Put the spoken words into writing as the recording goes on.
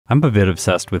I'm a bit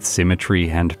obsessed with symmetry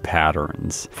and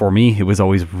patterns. For me, it was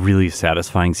always really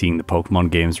satisfying seeing the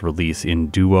Pokemon games release in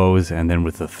duos and then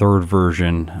with the third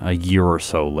version a year or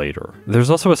so later. There's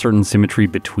also a certain symmetry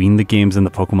between the games and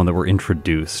the Pokemon that were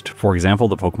introduced. For example,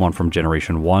 the Pokemon from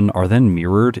Generation 1 are then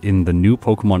mirrored in the new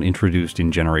Pokemon introduced in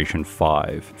Generation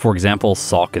 5. For example,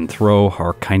 Sawk and Throw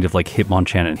are kind of like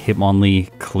Hitmonchan and Hitmonlee,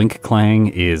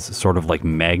 Clink-Clang is sort of like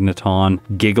Magneton,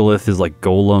 Gigalith is like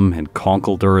Golem, and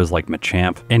Conkeldurr is like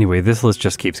Machamp. Anyway, this list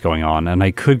just keeps going on, and I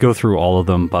could go through all of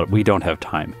them, but we don't have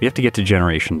time. We have to get to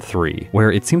Generation 3,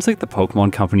 where it seems like the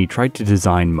Pokemon Company tried to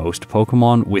design most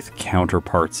Pokemon with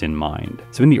counterparts in mind.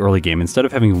 So in the early game, instead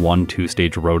of having one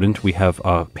two-stage rodent, we have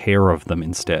a pair of them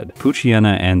instead.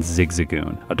 Poochyena and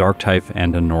Zigzagoon, a dark type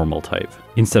and a normal type.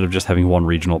 Instead of just having one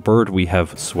regional bird, we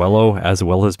have Swellow as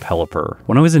well as Pelipper.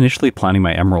 When I was initially planning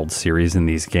my Emerald series in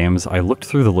these games, I looked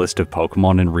through the list of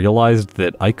Pokemon and realized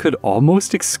that I could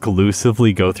almost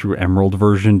exclusively go through Emerald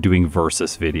version doing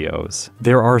versus videos.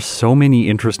 There are so many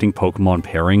interesting Pokemon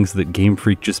pairings that Game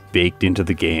Freak just baked into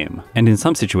the game, and in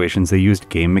some situations they used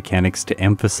game mechanics to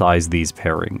emphasize these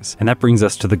pairings. And that brings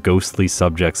us to the ghostly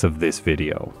subjects of this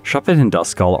video. Shuppet and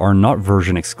Duskull are not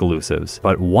version exclusives,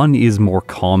 but one is more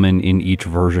common in each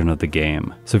version of the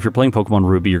game. So if you're playing Pokemon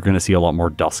Ruby, you're going to see a lot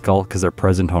more Duskull because they're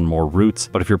present on more routes,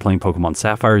 but if you're playing Pokemon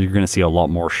Sapphire, you're going to see a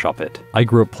lot more Shuppet. I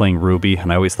grew up playing Ruby,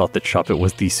 and I always thought that Shuppet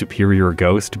was the superior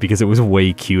ghost because it was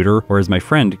way cuter, whereas my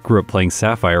friend grew up playing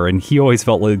Sapphire, and he always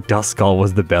felt like Duskull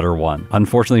was the better one.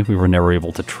 Unfortunately, we were never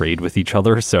able to trade with each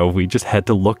other, so we just had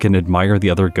to look and admire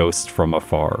the other ghosts from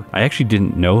afar. I actually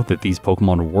didn't know that these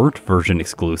Pokemon weren't version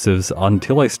exclusives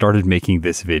until I started making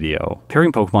this video.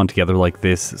 Pairing Pokemon together like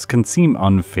this can seem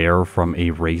unfair from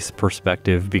a race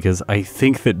perspective because I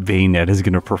think that Banette is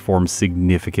going to perform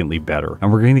significantly better,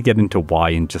 and we're going to get into why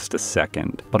in just a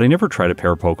second. But I never try to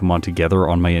pair Pokemon together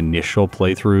on my initial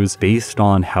playthroughs based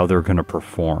on how they're going to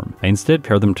perform. I instead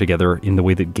pair them together in the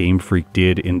way that Game Freak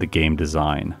did in the game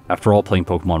design. After all, playing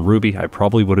Pokemon Ruby, I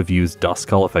probably would have used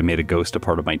Duskull if I made a ghost a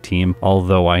part of my team,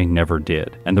 although I never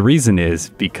did. And the reason is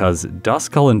because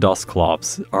Duskull and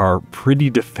Dusclops are pretty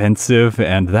defensive,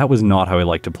 and that was not how I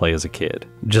liked to play as a kid.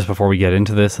 Just before we get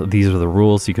into this, these are the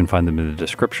rules. You can find them in the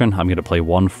description. I'm going to play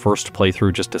one first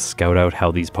playthrough just to scout out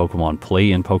how these Pokemon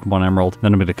play in Pokemon Emerald.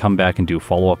 Then I'm going to come back and do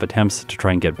follow-up attempts to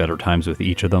try and get better times with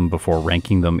each of them before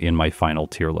ranking them in my final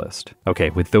tier list.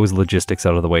 Okay, with those logistics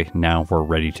out of the way, now we're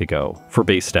ready to go. For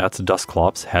base stats,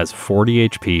 Dusclops has 40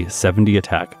 HP, 70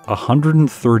 attack,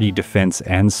 130 defense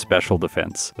and special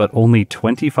defense, but only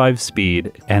 25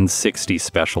 speed and 60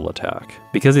 special attack.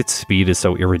 Because its speed is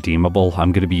so irredeemable,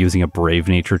 I'm going to be using a Brave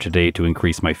Nature today to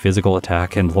increase my physical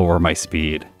attack and lower my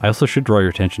speed. I also should draw your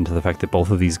attention to the fact that both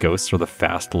of these ghosts are the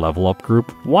fast level up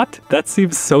group. What? That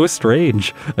seems so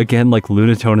strange. Again, like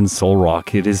Lunatone and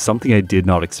Solrock, it is something I did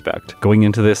not expect. Going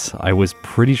into this, I was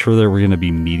pretty sure they were going to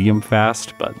be medium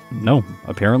fast, but no,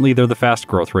 apparently they're the fast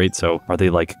growth rate, so are they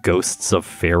like ghosts of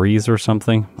fairies or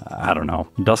something? I don't know.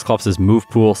 Dusclops' move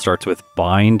pool starts with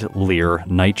Bind, Leer,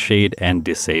 Nightshade, and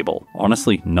Disable.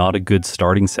 Honestly, not a good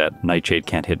starting set. Nightshade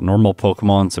can't hit normal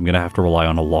Pokemon, so I'm going to have to rely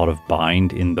on a lot of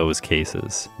Bind in those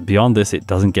cases. Beyond this, it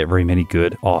doesn't get very many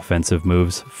good offensive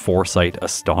moves. Foresight,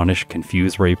 Astonish,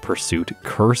 Confuse Ray, Pursuit,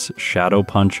 Curse, Shadow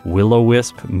Punch,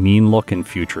 Will-O-Wisp, Mean Look, and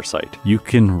Future Sight. You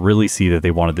can really see that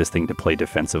they wanted this thing to play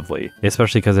defensively,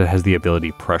 especially because it has the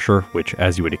ability Pressure, which,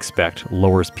 as you would expect,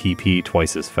 lowers PP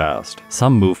twice as fast.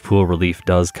 Some move pool relief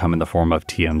does come in the form of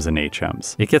TMs and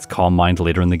HMs. It gets Calm Mind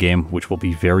later in the game, which will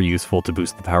be very useful to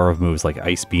boost the power of moves like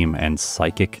Ice Beam and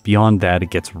Psychic. Beyond that, it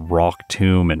gets Rock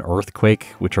Tomb and Earthquake,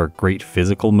 which are great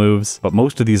physical moves, but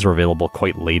most of these are available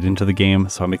quite late into the game,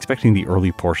 so I'm expecting the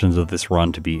early portions of this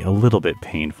run to be a little bit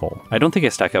painful. I don't think I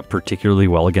stack up particularly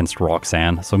well against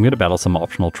Roxanne, so I'm going to battle some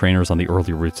optional trainers on the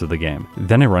early routes of the game.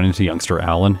 Then I run into youngster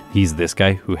Alan. He's this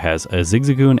guy who has a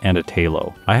Zigzagoon and a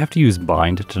Tailo. I have to use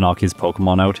Bind to knock his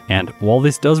Pokemon out, and while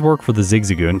this does work for the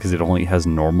Zigzagoon because it only has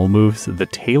normal moves, the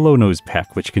Tailo knows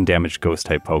Peck, which can damage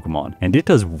Ghost-type Pokemon, and it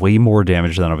does way more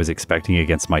damage than I was expecting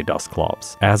against my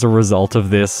Dusclops. As a result of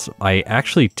this, I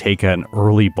actually take an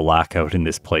early blackout in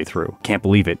this playthrough. Can't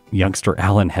believe it, youngster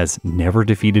Alan has never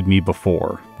defeated me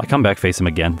before. I come back face him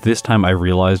again. This time I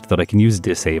realized that I can use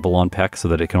Disable on Peck so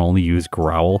that it can only use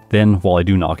Growl. Then, while I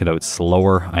do knock it out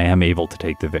slower, I am able to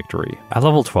take the victory. At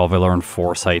level 12 I learned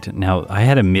Foresight. Now, I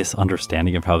had a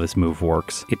misunderstanding of how this move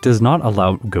works. It does not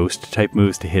allow Ghost-type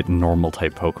moves to hit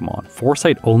normal-type Pokemon.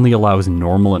 Foresight only allows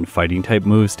normal and Fighting-type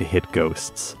moves to hit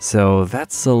Ghosts. So though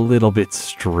that's a little bit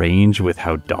strange with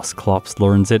how Dusclops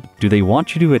learns it. Do they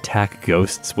want you to attack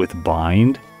ghosts with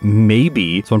Bind?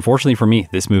 Maybe. So unfortunately for me,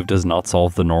 this move does not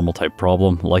solve the normal type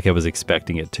problem like I was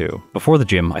expecting it to. Before the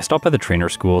gym, I stopped by the trainer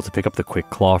school to pick up the Quick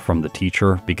Claw from the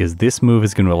teacher because this move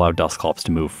is going to allow Dusclops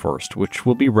to move first, which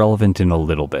will be relevant in a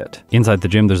little bit. Inside the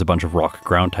gym, there's a bunch of rock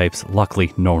ground types,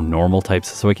 luckily no normal types,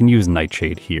 so I can use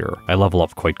Nightshade here. I level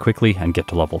up quite quickly and get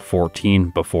to level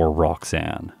 14 before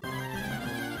Roxanne.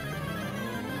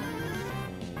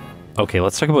 Okay,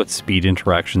 let's talk about speed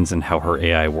interactions and how her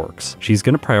AI works. She's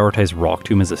going to prioritize Rock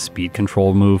Tomb as a speed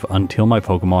control move until my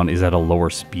Pokemon is at a lower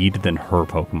speed than her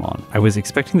Pokemon. I was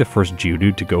expecting the first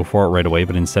Geodude to go for it right away,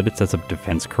 but instead it sets up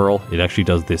Defense Curl. It actually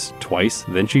does this twice,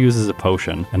 then she uses a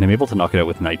potion, and I'm able to knock it out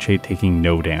with Nightshade, taking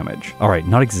no damage. Alright,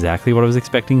 not exactly what I was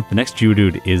expecting. The next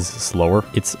Geodude is slower.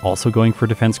 It's also going for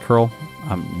Defense Curl.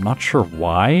 I'm not sure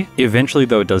why. Eventually,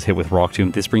 though, it does hit with Rock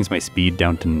Tomb. This brings my speed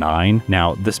down to 9.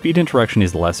 Now, the speed interaction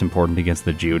is less important against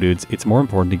the Geodudes. It's more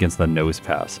important against the Nose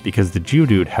Pass, because the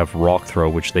Geodude have Rock Throw,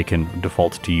 which they can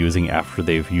default to using after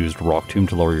they've used Rock Tomb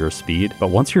to lower your speed.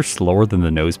 But once you're slower than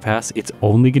the Nose Pass, it's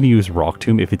only going to use Rock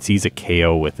Tomb if it sees a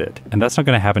KO with it. And that's not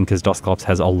going to happen because Dusclops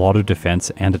has a lot of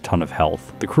defense and a ton of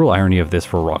health. The cruel irony of this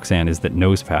for Roxanne is that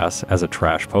Nose Pass, as a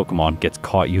trash Pokemon, gets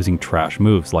caught using trash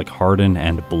moves like Harden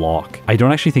and Block. I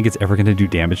don't actually think it's ever going to do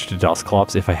damage to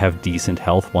Dusclops if I have decent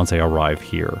health once I arrive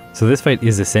here. So this fight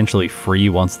is essentially free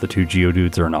once the two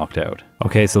Geodudes are knocked out.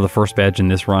 Okay, so the first badge in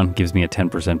this run gives me a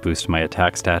 10% boost to my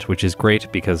attack stat, which is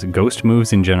great because ghost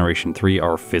moves in Generation 3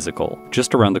 are physical.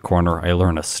 Just around the corner, I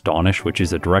learn Astonish, which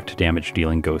is a direct damage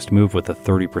dealing ghost move with a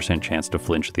 30% chance to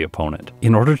flinch the opponent.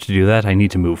 In order to do that, I need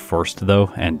to move first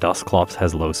though, and Dusclops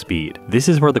has low speed. This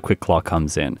is where the Quick Claw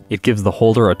comes in. It gives the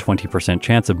holder a 20%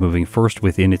 chance of moving first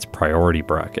within its priority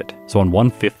bracket. So on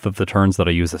 1/5 of the turns that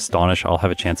I use Astonish, I'll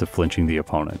have a chance of flinching the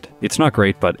opponent. It's not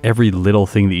great, but every little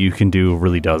thing that you can do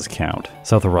really does count.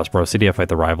 South of Rustboro City, I fight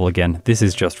the rival again. This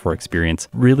is just for experience.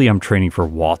 Really, I'm training for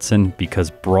Watson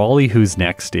because Brawly, who's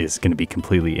next, is going to be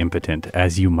completely impotent.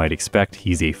 As you might expect,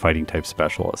 he's a fighting type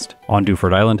specialist. On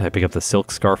Dewford Island, I pick up the Silk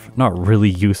Scarf. Not really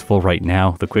useful right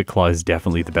now. The Quick Claw is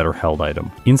definitely the better held item.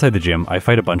 Inside the gym, I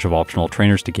fight a bunch of optional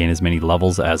trainers to gain as many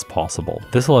levels as possible.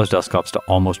 This allows Dusclops to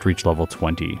almost reach level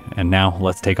 20. And now,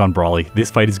 let's take on Brawly. This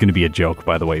fight is going to be a joke,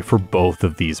 by the way, for both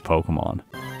of these Pokemon.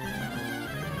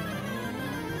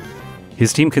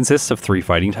 His team consists of 3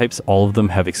 fighting types. All of them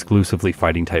have exclusively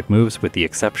fighting type moves, with the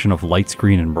exception of Light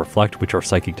Screen and Reflect, which are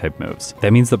psychic type moves.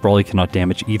 That means that Brawly cannot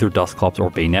damage either Dusclops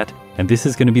or Banette, and this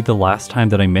is going to be the last time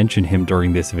that I mention him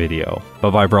during this video.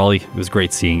 Bye-bye Brawly, it was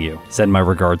great seeing you. Send my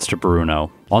regards to Bruno.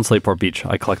 On Slateport Beach,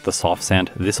 I collect the soft sand.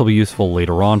 This will be useful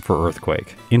later on for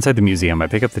Earthquake. Inside the museum, I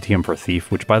pick up the TM for Thief,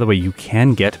 which by the way, you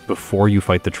can get before you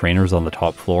fight the trainers on the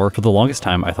top floor. For the longest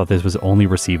time, I thought this was only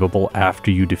receivable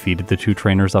after you defeated the 2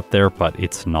 trainers up there, but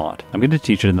it's not. I'm going to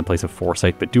teach it in the place of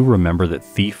Foresight, but do remember that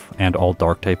Thief and all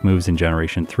Dark type moves in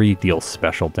Generation 3 deal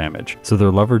special damage, so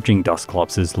they're leveraging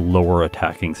Dusclops' lower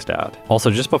attacking stat. Also,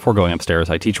 just before going upstairs,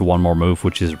 I teach one more move,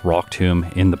 which is Rock Tomb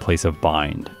in the place of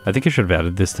Bind. I think I should have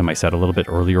added this to my set a little bit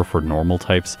earlier for normal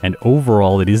types, and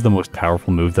overall it is the most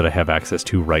powerful move that I have access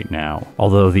to right now.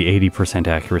 Although the 80%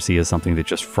 accuracy is something that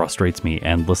just frustrates me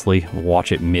endlessly.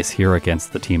 Watch it miss here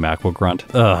against the Team Aqua Grunt.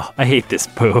 Ugh, I hate this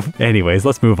move. Anyways,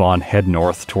 let's move on, head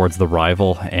north towards the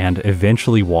rival, and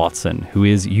eventually Watson, who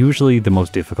is usually the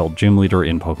most difficult gym leader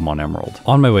in Pokemon Emerald.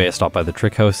 On my way, I stop by the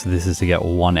Trick House. This is to get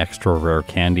 1 extra rare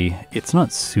candy. It's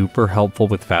not super helpful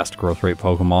with fast growth rate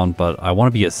Pokemon, but I want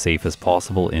to be as safe as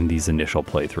possible in these initial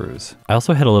playthroughs. I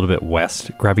also head a little bit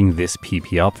west, grabbing this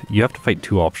PP up. You have to fight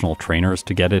 2 optional trainers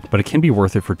to get it, but it can be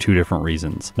worth it for 2 different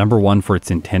reasons. Number 1, for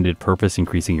its intended purpose,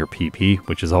 increasing your PP,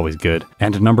 which is always good.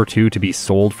 And number 2, to be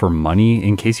sold for money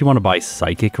in case you want to buy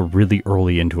Psychic really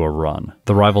early into a run.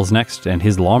 The rival's next, and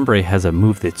his Lombre has a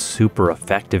move that's super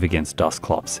effective against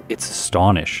Dusclops. It's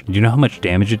Astonish. Do you know how much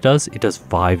damage it does? It does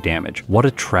 5 damage. What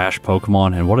a trash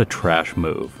Pokemon and what a trash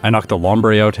move. I knock the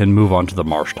Lombre out and move on to the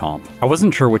Marshtomp. I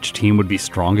wasn't sure which team would be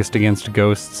strongest against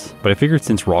ghosts, but I figured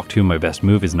since Rock Tomb, my best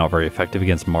move, is not very effective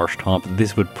against Marshtomp,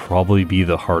 this would probably be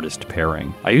the hardest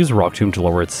pairing. I use Rock Tomb to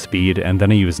lower its speed, and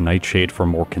then I use Nightshade for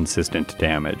more consistent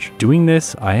damage. Doing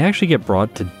this, I actually get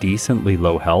brought to decently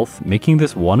low health, making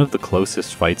this one of the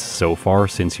closest fights so far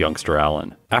since Youngster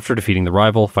Allen. After defeating the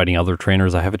rival, fighting other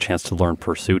trainers, I have a chance to learn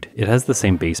Pursuit. It has the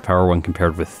same base power when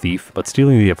compared with Thief, but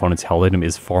stealing the opponent's held item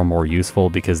is far more useful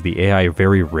because the AI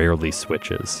very rarely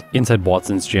switches. Inside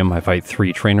Watson's gym, I fight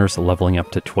 3 trainers, leveling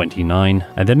up to 29,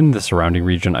 and then in the surrounding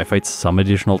region, I fight some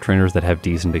additional trainers that have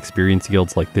decent experience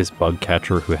yields, like this bug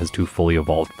catcher who has 2 fully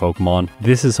evolved Pokemon.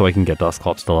 This is so I can get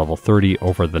Dusclops to level 30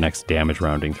 over the next damage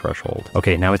rounding threshold.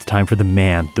 Okay, now it's time for the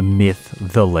man, the myth,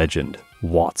 the legend,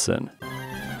 Watson.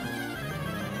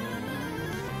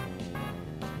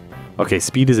 Okay,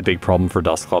 speed is a big problem for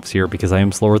Dusclops here because I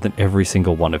am slower than every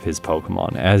single one of his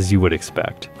Pokemon, as you would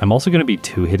expect. I'm also going to be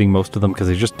 2-hitting most of them because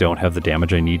I just don't have the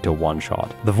damage I need to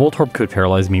one-shot. The Voltorb could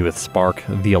paralyze me with Spark,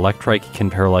 the Electrike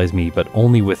can paralyze me but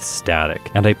only with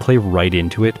Static, and I play right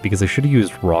into it because I should have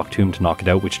used Rock Tomb to knock it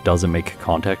out, which doesn't make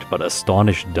contact, but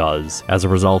Astonish does. As a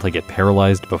result, I get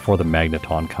paralyzed before the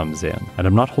Magneton comes in. And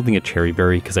I'm not holding a Cherry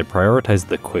Berry because I prioritized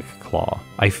the Quick Claw.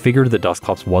 I figured that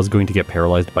Dusclops was going to get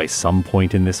paralyzed by some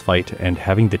point in this fight, and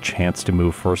having the chance to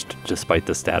move first despite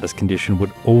the status condition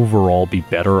would overall be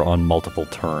better on multiple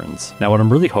turns. Now what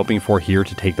I'm really hoping for here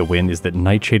to take the win is that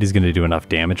Nightshade is going to do enough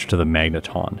damage to the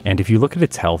Magneton, and if you look at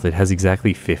its health, it has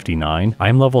exactly 59.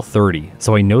 I'm level 30,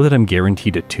 so I know that I'm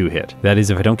guaranteed a 2-hit. That is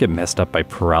if I don't get messed up by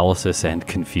paralysis and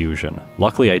confusion.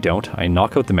 Luckily I don't. I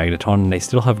knock out the Magneton and I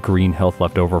still have green health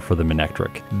left over for the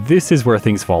Manectric. This is where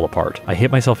things fall apart. I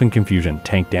hit myself in confusion,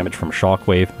 tank damage from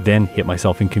Shockwave, then hit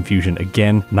myself in confusion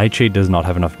again. Nightshade does not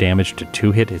have enough damage to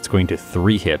 2-hit, it's going to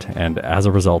 3-hit, and as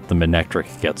a result, the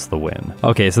Manectric gets the win.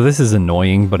 Okay, so this is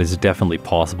annoying, but it's definitely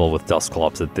possible with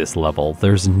Dusclops at this level.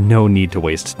 There's no need to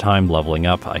waste time leveling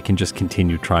up. I can just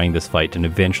continue trying this fight, and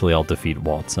eventually I'll defeat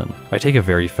Watson. I take a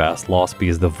very fast loss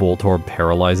because the Voltorb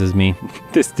paralyzes me.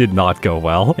 This did not go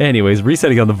well. Anyways,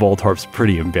 resetting on the Voltorb's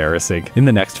pretty embarrassing. In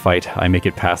the next fight, I make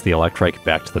it past the Electrike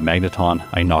back to the Magneton.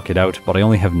 I knock it out, but I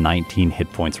only have 19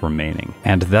 hit points remaining,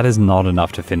 and that is not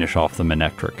enough to finish off the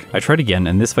Manectric. I tried again,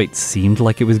 and this fight seemed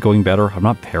like it was going better. I'm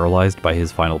not paralyzed by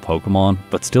his final Pokemon,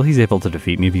 but still he's able to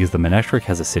defeat me because the Manectric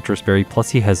has a Citrus Berry, plus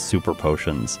he has Super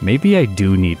Potions. Maybe I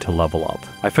do need to level up.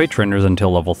 I fight trainers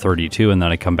until level 32, and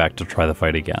then I come back to try the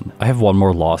fight again. I have one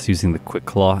more loss using the Quick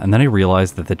Claw, and then I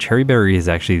realize that the Cherry Berry is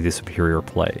actually the superior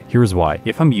play. Here's why.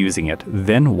 If I'm using it,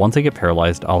 then once I get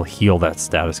paralyzed, I'll heal that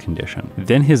status condition.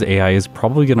 Then his AI is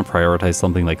probably going to prioritize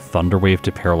something like Thunder Wave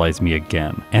to paralyze me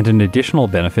again. And an additional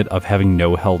benefit of having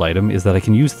no held item is that I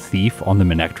can use Thief on the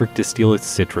Manectric to steal its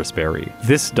Citrus Berry.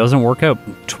 This doesn't work out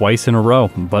twice in a row,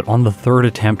 but on the third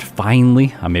attempt,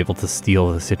 finally, I'm able to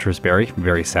steal the Citrus Berry.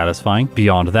 Very satisfying.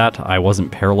 Beyond that, I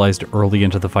wasn't paralyzed early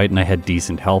into the fight and I had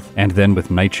decent health, and then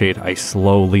with Nightshade, I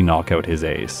slowly knock out his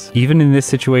ace. Even in this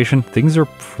situation, things are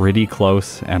pretty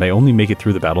close, and I only make it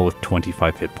through the battle with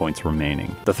 25 hit points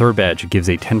remaining. The third badge gives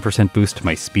a 10% boost to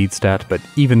my speed stat, but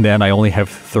even then I only have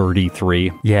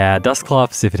 33. Yeah,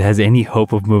 Dusclops, if it has any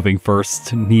hope of moving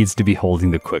first, needs to be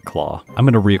holding the Quick Claw. I'm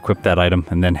going to re-equip that item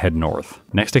and then head north.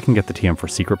 Next I can get the TM for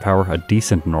Secret Power, a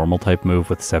decent normal type move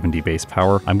with 70 base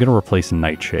power. I'm going to replace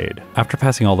Nightshade. After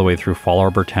passing all the way through Fall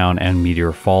Arbor Town and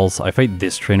Meteor Falls, I fight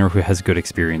this trainer who has good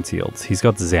experience yields. He's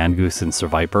got Zangoose and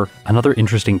Seviper, another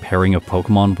interesting pairing of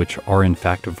Pokemon which are in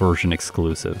fact version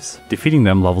exclusives. Defeating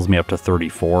them levels me up to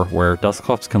 34, where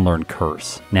Dusclops can learn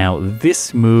Curse. Now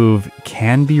this move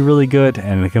can be really good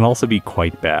and it can also be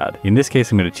quite bad. In this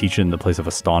case I'm going to teach it in the place of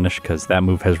Astonish because that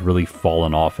move has really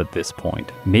fallen off at this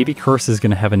point. Maybe Curse is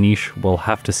going to have a niche, we'll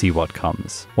have to see what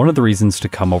comes. One of the reasons to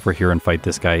come over here and fight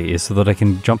this guy is so that I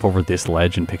can jump over this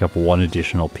ledge and pick up one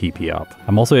additional PP up.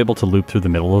 I'm also able to loop through the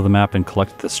middle of the map and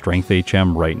collect the Strength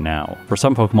HM right now. For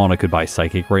some Pokemon I could buy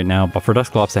Psychic right now, but for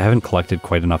Dusclops I haven't collected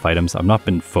quite enough items. I've not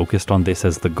been focused on this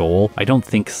as the goal. I don't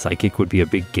think Psychic would be a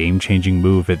big game-changing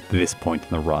move at this point in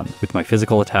the run. With my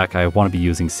physical attack I want to be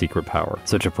using Secret Power,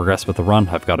 so to progress with the run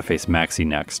I've got to face Maxie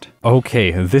next.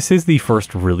 Okay, this is the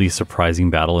first really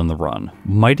surprising battle in the run.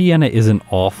 Mightyena is an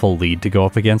awful lead to go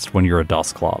up against when you're a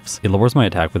Dusclops. It lowers my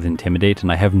attack with Intimidate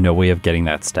and I have no way of getting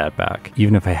that stat back.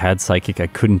 Even if I had Psychic I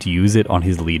couldn't use it on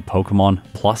his lead Pokemon,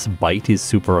 plus Bite is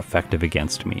super effective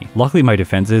against me. Luckily my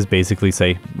defenses basically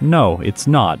say, no, it's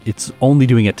not. It's only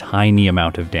doing a tiny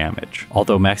amount of damage.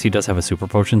 Although Maxie does have a Super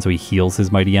Potion so he heals his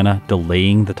Mightyena,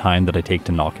 delaying the time that I take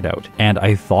to knock it out. And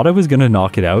I thought I was going to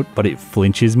knock it out, but it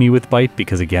flinches me with Bite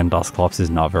because again Dusclops is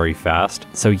not very fast.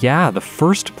 So yeah, the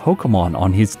first Pokemon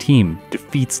on his team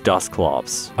defeats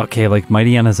Dusclops. Okay, like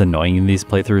Mightyena's annoying in these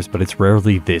playthroughs, but it's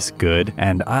rarely this good,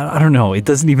 and I don't know, it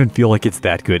doesn't even feel like it's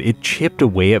that good. It chipped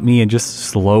away at me and just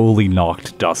slowly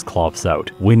knocked Dusclops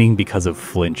out, winning because of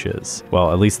flinches.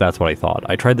 Well, at least that's what I thought.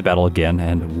 I tried the battle again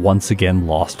and once again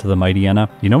lost to the Mightyena.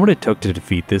 You know what it took to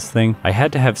defeat this thing? I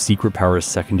had to have have Secret Power's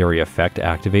secondary effect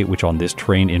activate, which on this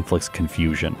train inflicts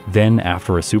confusion. Then,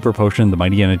 after a super potion, the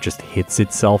Mightyena just hits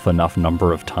itself enough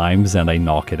number of times and I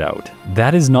knock it out.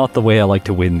 That is not the way I like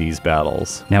to win these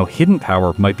battles. Now, Hidden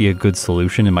Power might be a good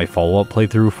solution in my follow-up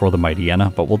playthrough for the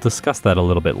Mightyena, but we'll discuss that a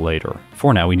little bit later.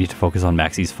 For now, we need to focus on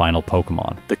Maxie's final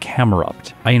Pokemon, the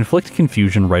Camerupt. I inflict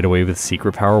confusion right away with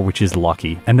Secret Power, which is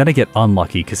lucky, and then I get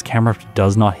unlucky because Camerupt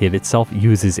does not hit itself,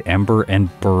 uses Ember, and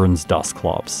burns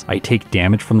Dusclops. I take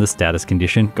damage from the status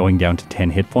condition, going down to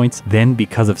 10 hit points. Then,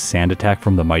 because of Sand Attack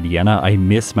from the Mightyena, I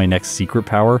miss my next Secret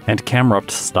Power, and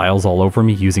Camerupt styles all over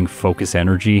me using Focus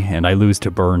Energy, and I lose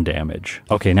to burn damage.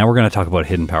 Okay, now we're going to talk about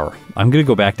Hidden Power. I'm going to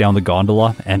go back down the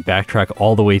gondola and backtrack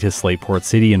all the way to Slateport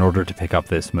City in order to pick up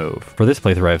this move. For this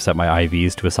playthrough, I've set my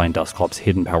IVs to assign Dusclops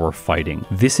Hidden Power Fighting.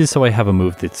 This is so I have a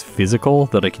move that's physical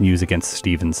that I can use against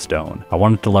Steven Stone. I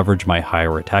wanted to leverage my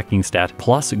higher attacking stat,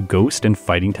 plus Ghost and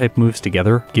Fighting type moves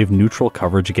together give neutral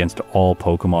coverage against all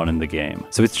Pokemon in the game.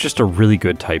 So it's just a really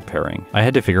good type pairing. I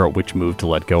had to figure out which move to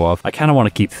let go of. I kind of want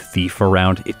to keep Thief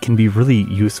around. It can be really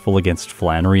useful against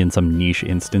Flannery in some niche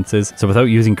instances. So without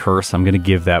using Curse, I'm going to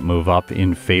give that move up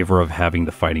in favor of having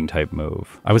the Fighting type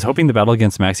move. I was hoping the battle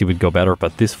against Maxie would go better,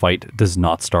 but this fight does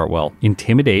not start well.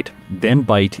 Intimidate, then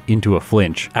Bite into a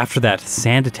flinch. After that,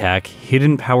 Sand Attack,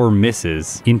 Hidden Power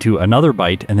misses into another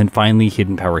Bite, and then finally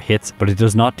Hidden Power hits, but it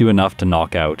does not do enough to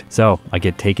knock out. So I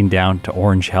get taken down to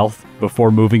orange health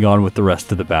before moving on with the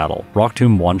rest of the battle. Rock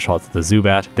Tomb one-shots the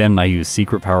Zubat, then I use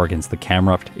Secret Power against the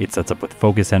Camerupt. It sets up with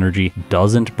Focus Energy,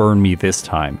 doesn't burn me this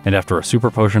time, and after a Super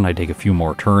Potion I take a few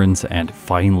more turns and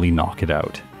finally knock it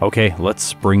out. Okay, let's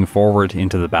spring forward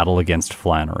into the battle against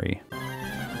Flannery.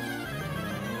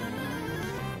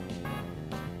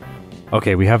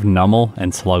 Okay, we have Numel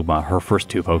and Slugma, her first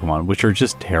two Pokemon, which are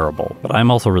just terrible. But I'm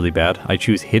also really bad. I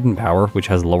choose Hidden Power, which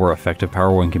has lower effective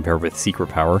power when compared with Secret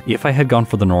Power. If I had gone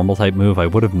for the normal type move, I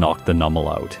would have knocked the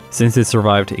Numel out. Since it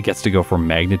survived, it gets to go for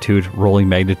Magnitude, rolling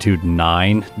Magnitude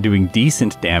 9, doing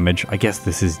decent damage. I guess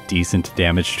this is decent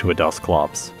damage to a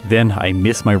Dusclops. Then I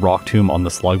miss my Rock Tomb on the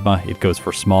Slugma, it goes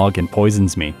for Smog and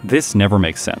poisons me. This never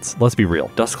makes sense. Let's be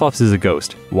real. Dusclops is a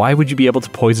ghost. Why would you be able to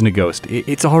poison a ghost?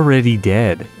 It's already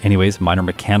dead. Anyways, minor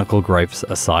mechanical gripes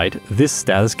aside, this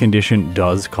status condition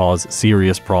does cause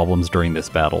serious problems during this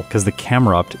battle, because the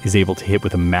Camerupt is able to hit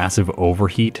with a massive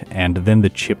overheat, and then the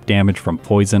chip damage from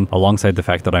poison, alongside the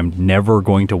fact that I'm never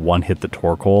going to one-hit the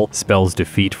Torkoal, spells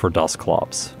defeat for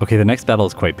Dusclops. Okay, the next battle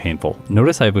is quite painful.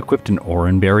 Notice I've equipped an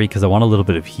Oranberry because I want a little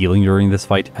bit of healing during this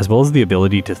fight, as well as the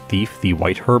ability to thief the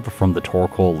White Herb from the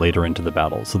Torkoal later into the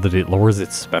battle, so that it lowers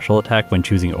its special attack when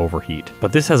choosing overheat.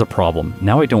 But this has a problem.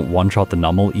 Now I don't one-shot the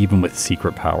Numel even with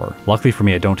Secret Power. Luckily for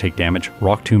me, I don't take damage.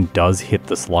 Rock Tomb does hit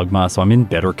the Slugma, so I'm in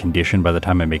better condition by the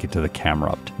time I make it to the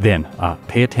Camerupt. Then,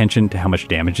 pay attention to how much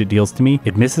damage it deals to me.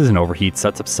 It misses an overheat,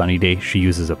 sets up Sunny Day, she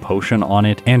uses a potion on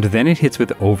it, and then it hits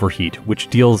with overheat, which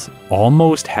deals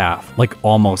almost half. Like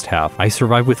almost half. I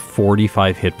survive with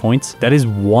 45 hit points. That is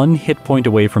 1 hit point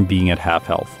away from being at half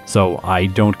health, so I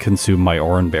don't consume my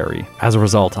Oranberry. As a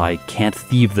result, I can't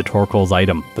thieve the Torkoal's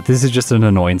item, but this is just an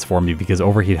annoyance for me because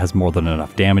overheat has more than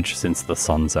enough damage since the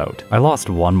sun's out. I lost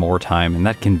one more time, and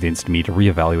that convinced me to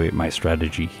reevaluate my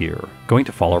strategy here. Going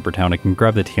to Fall Arbor Town, I can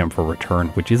grab the TM for Return,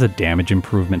 which is a damage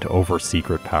improvement over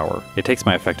Secret Power. It takes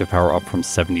my effective power up from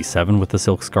 77 with the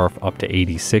Silk Scarf up to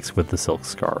 86 with the Silk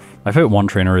Scarf. I fight one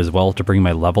trainer as well to bring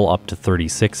my level up to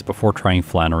 36 before trying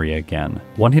Flannery again.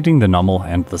 One-hitting the Numel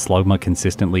and the Slugma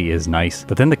consistently is nice,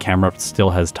 but then the Camerupt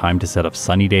still has time to set up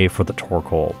Sunny Day for the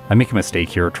Torkoal. I make a mistake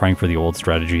here, trying for the old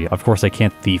strategy. Of course, I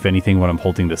can't thief anything when I'm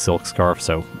holding the Silk Scarf,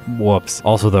 so whoops.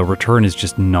 Also, the Return is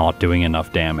just not doing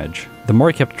enough damage. The more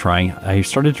I kept trying, I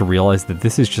started to realize that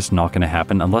this is just not going to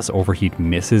happen unless Overheat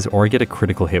misses or I get a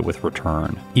critical hit with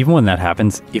Return. Even when that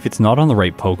happens, if it's not on the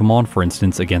right Pokemon, for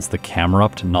instance against the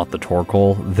Camerupt, not the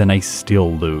Torkoal, then I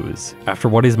still lose. After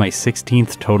what is my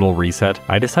 16th total reset,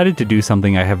 I decided to do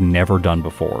something I have never done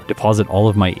before, deposit all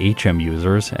of my HM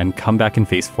users and come back and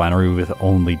face Flannery with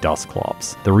only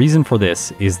Dusclops. The reason for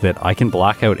this is that I can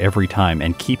black out every time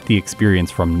and keep the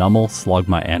experience from Numel,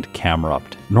 Slugma, and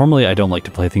Camerupt. Normally I don't like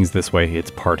to play things this way,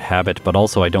 it's part habit, but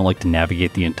also I don't like to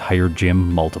navigate the entire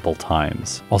gym multiple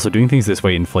times. Also, doing things this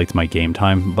way inflates my game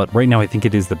time, but right now I think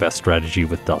it is the best strategy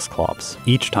with Dusclops.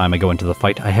 Each time I go into the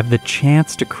fight, I have the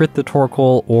chance to crit the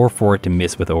Torkoal or for it to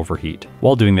miss with Overheat.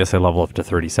 While doing this, I level up to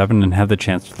 37 and have the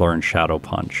chance to learn Shadow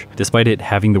Punch. Despite it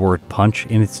having the word punch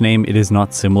in its name, it is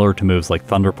not similar to moves like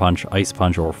Thunder Punch, Ice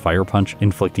Punch, or Fire Punch,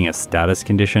 inflicting a status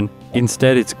condition.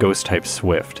 Instead, it's Ghost type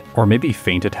Swift. Or maybe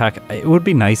Feint Attack. It would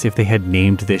be nice if they had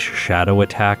named this Shadow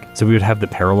Attack, so we would have the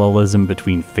parallelism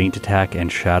between Feint Attack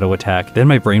and Shadow Attack. Then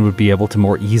my brain would be able to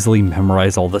more easily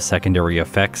memorize all the secondary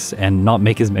effects and not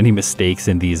make as many mistakes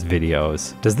in these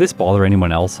videos. Does this bother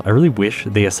anyone else? I really wish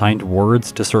they assigned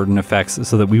words to certain effects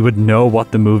so that we would know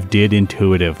what the move did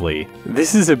intuitively.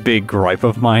 This is a big gripe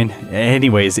of mine.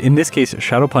 Anyways, in this case,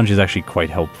 Shadow Punch is actually quite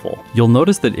helpful. You'll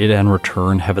notice that it and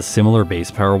Return have a similar base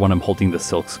power when I'm holding the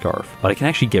Silk Scarf, but I can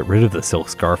actually get rid of the Silk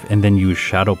Scarf and then use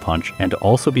Shadow Punch and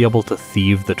also be able to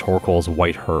thieve the Torkoal's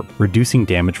White Herb, reducing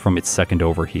damage from its second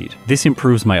overheat. This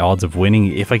improves my odds of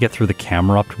winning if I get through the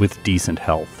Camerupt with decent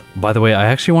health. By the way, I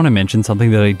actually want to mention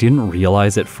something that I didn't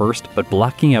realize at first, but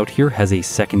blacking out here has a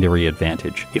secondary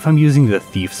advantage. If I'm using the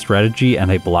Thief strategy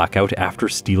and I black out after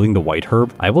stealing the White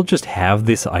Herb, I will just have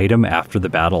this item after the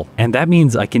battle, and that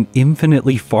means I can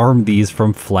infinitely farm these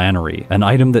from Flannery, an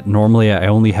item that normally I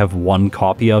only have one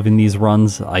copy of in these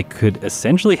runs. I could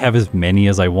essentially have as many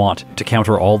as I want to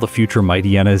counter all the future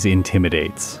Mightyena's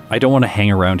Intimidates. I don't want to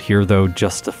hang around here though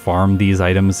just to farm these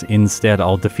items. Instead,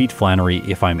 I'll defeat Flannery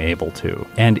if I'm able to.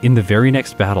 And in the very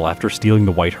next battle after stealing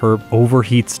the White Herb,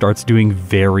 Overheat starts doing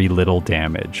very little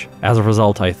damage. As a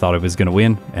result, I thought I was going to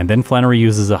win, and then Flannery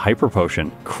uses a Hyper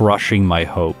Potion, crushing my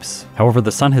hopes. However,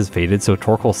 the sun has faded, so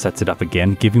Torkoal sets it up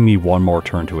again, giving me one more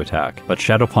turn to attack. But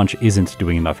Shadow Punch isn't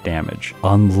doing enough damage.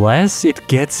 Unless it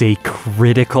gets a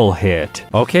critical hit.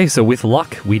 Okay, so with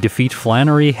luck, we defeat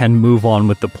Flannery and move on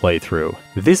with the playthrough.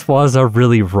 This was a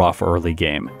really rough early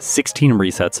game. 16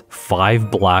 resets, 5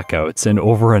 blackouts, and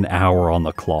over an hour on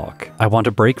the clock. I want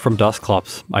a break from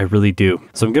Dusclops, I really do.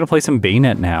 So I'm gonna play some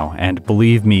Banette now, and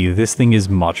believe me, this thing is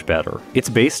much better. Its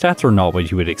base stats are not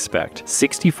what you would expect.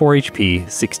 64 HP,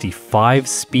 65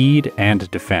 speed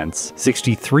and defense,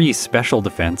 63 special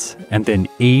defense, and then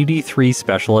 83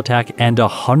 special attack and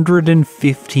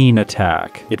 115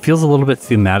 attack. It feels a little bit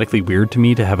thematically weird to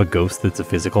me to have a ghost that's a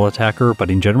physical attacker, but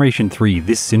in Generation 3,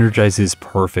 this synergizes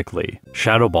perfectly.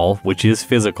 Shadow Ball, which is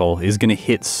physical, is going to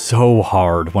hit so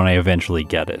hard when I eventually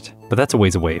get it. But that's a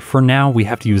ways away. For now, we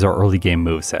have to use our early game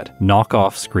moveset. Knock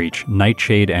Off, Screech,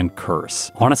 Nightshade, and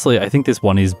Curse. Honestly, I think this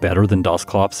one is better than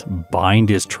Dusclops.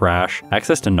 Bind is trash.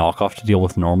 Access to Knock Off to deal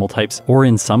with normal types, or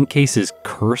in some cases,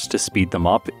 Curse to speed them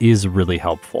up, is really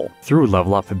helpful. Through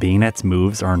level up, Banette's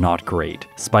moves are not great.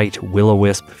 Spite,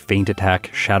 Will-O-Wisp, Feint Attack,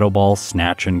 Shadow Ball,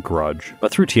 Snatch, and Grudge.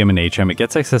 But through TM and HM, it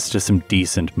gets access to some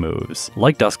decent moves.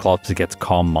 Like Dusclops, it gets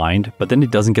Calm Mind, but then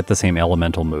it doesn't get the same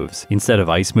elemental moves. Instead of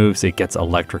ice moves, it gets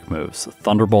electric moves.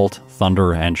 Thunderbolt,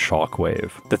 Thunder, and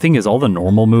Shockwave. The thing is, all the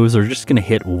normal moves are just gonna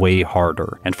hit way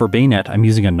harder, and for Banette, I'm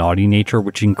using a Naughty Nature,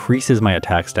 which increases my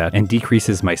attack stat and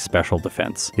decreases my special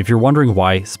defense. If you're wondering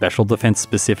why special defense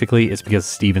specifically, it's because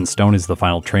Steven Stone is the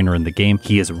final trainer in the game.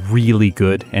 He is really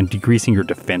good, and decreasing your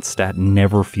defense stat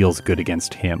never feels good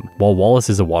against him. While Wallace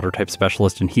is a water type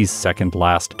specialist and he's second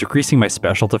last, decreasing my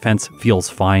special defense feels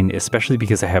fine, especially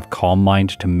because I have Calm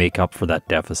Mind to make up for that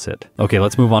deficit. Okay,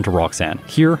 let's move on to Roxanne.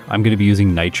 Here, I'm going to be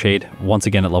using Nightshade, once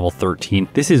again at level 13.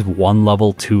 This is one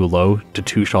level too low to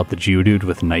two-shot the Geodude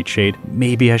with Nightshade.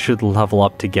 Maybe I should level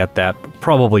up to get that, but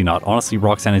probably not. Honestly,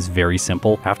 Roxanne is very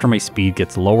simple. After my speed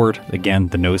gets lowered, again,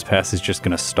 the Nose Pass is just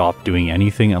going to stop doing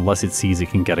anything unless it sees it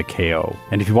can get a KO.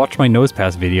 And if you watched my Nose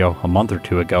Pass video a month or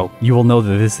two ago, you will know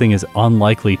that this thing is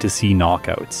unlikely to see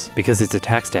knockouts, because its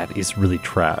attack stat is really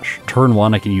trash. Turn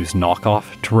 1, I can use Knock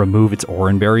Off to remove its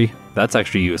Oranberry. That's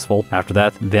actually useful. After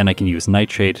that, then I can use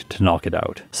Nightshade to knock it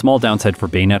out. Small downside for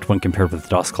Banette when compared with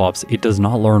Dusclops, it does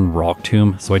not learn Rock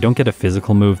Tomb, so I don't get a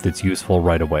physical move that's useful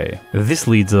right away. This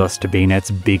leads us to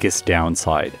Banette's biggest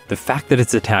downside, the fact that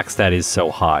its attack stat is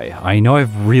so high. I know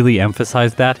I've really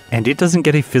emphasized that, and it doesn't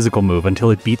get a physical move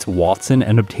until it beats Watson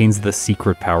and obtains the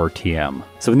secret power TM.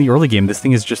 So in the early game, this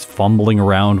thing is just fumbling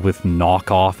around with Knock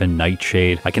Off and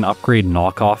Nightshade. I can upgrade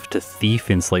Knock Off to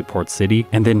Thief in Slateport City,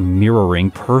 and then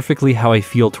mirroring perfectly how I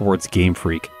feel towards Game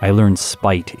Freak, I learn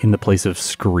Spite in the place of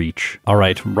Screech.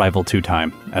 Alright, Rival 2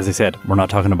 time. As I said, we're not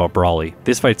talking about Brawly.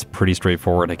 This fight's pretty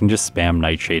straightforward. I can just spam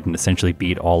Nightshade and essentially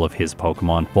beat all of his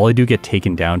Pokemon. While I do get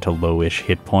taken down to low-ish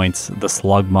hit points, the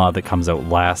Slugma that comes out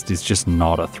last is just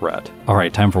not a threat.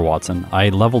 Alright, time for Watson. I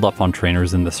leveled up on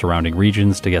trainers in the surrounding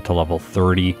regions to get to level 30.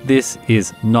 30. This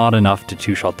is not enough to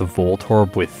two-shot the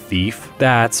Voltorb with Thief.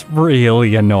 That's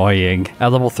really annoying.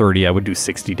 At level 30, I would do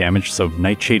 60 damage, so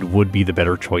Nightshade would be the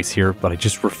better choice here, but I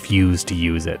just refuse to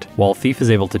use it. While Thief is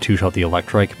able to two-shot the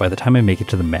Electrike, by the time I make it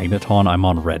to the Magneton, I'm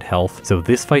on red health, so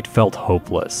this fight felt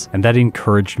hopeless, and that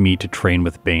encouraged me to train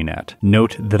with Banette.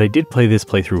 Note that I did play this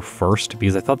playthrough first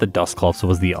because I thought that Dusclops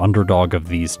was the underdog of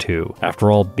these two. After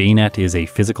all, Banette is a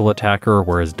physical attacker,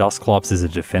 whereas Dusclops is a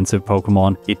defensive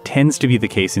Pokemon. It tends to be the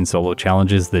case in solo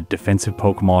challenges that defensive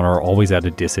Pokemon are always at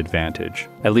a disadvantage.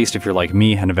 At least if you're like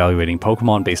me and evaluating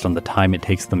Pokemon based on the time it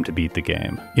takes them to beat the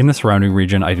game. In the surrounding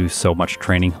region, I do so much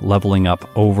training, leveling up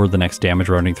over the next damage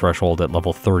rounding threshold at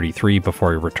level 33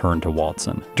 before I return to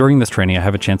Watson. During this training, I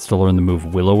have a chance to learn the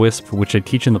move Will-O-Wisp, which I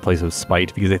teach in the place of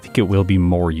Spite because I think it will be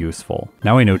more useful.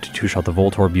 Now I know to two-shot the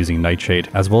Voltorb using Nightshade,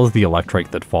 as well as the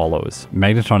Electrike that follows.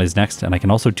 Magneton is next, and I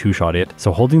can also two-shot it,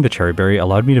 so holding the Cherry Berry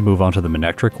allowed me to move on to the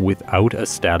Manectric without a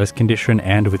status condition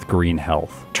and with green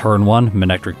health. Turn 1,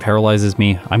 Manectric paralyzes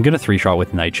me. I'm gonna 3-shot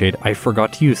with Nightshade. I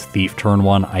forgot to use Thief turn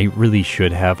 1. I really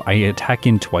should have. I attack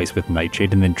in twice with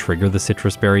Nightshade and then trigger the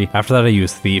Citrus Berry. After that I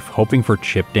use Thief, hoping for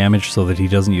chip damage so that he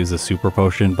doesn't use a Super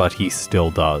Potion, but he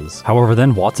still does. However,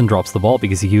 then Watson drops the ball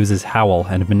because he uses Howl,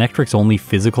 and Manectric's only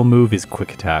physical move is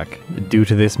Quick Attack. Due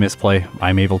to this misplay,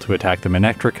 I'm able to attack the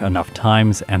Manectric enough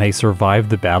times, and I survive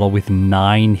the battle with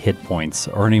 9 hit points,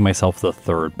 earning myself the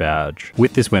 3rd badge.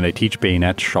 With this win, I teach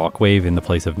Banette Shockwave in the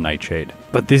place of Nightshade.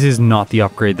 But this is not the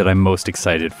upgrade that I'm most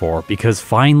excited for, because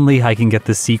finally I can get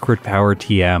the Secret Power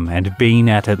TM, and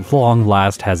Banette at long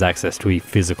last has access to a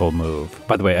physical move.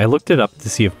 By the way, I looked it up to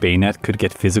see if Banette could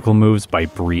get physical moves by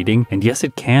breeding, and yes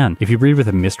it can. If you breed with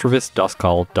a Misdreavus,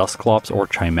 Duskull, Dusclops, or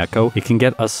Chimecho, it can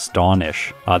get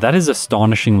Astonish. That is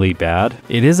astonishingly bad.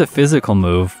 It is a physical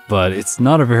move, but it's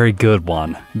not a very good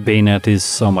one. Banette is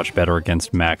so much better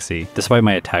against Maxi. Despite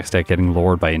my attack stat getting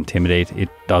lowered by Intimidate, it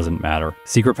doesn't matter.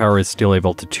 Secret Power is still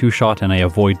able to two-shot, and I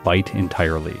avoid Bite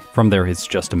entirely. From there, it's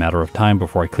just a matter of time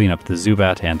before I clean up the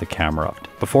Zubat and the Camerupt.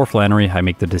 Before Flannery, I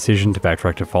make the decision to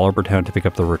backtrack to Fallarbor Town to pick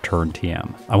up the Return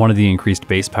TM. I wanted the increased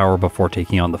base power before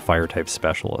taking on the Fire-type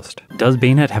specialist. Does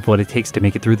Banette have what it takes to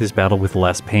make it through this battle with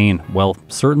less pain? Well,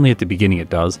 certainly at the beginning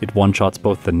it does. It one-shots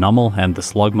both the Numel and the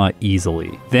Slugma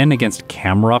easily. Then against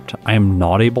Camerupt, I am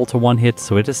not able to one-hit,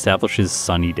 so it establishes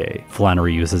Sunny Day.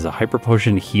 Flannery uses a Hyper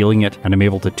Potion, healing it, and I'm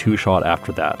able to two-shot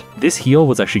after that. This heal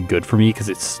was actually good for me because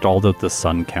it stalled out the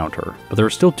Sun counter, but there are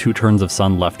still 2 turns of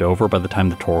Sun left over by the time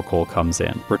the Torkoal comes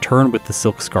in. Return with the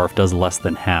Silk Scarf does less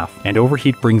than half, and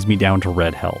Overheat brings me down to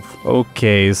red health.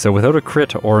 Okay, so without a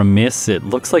crit or a miss, it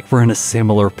looks like we're in a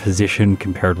similar position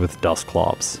compared with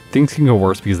Dusclops. Things can go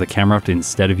worse because the Camerupt,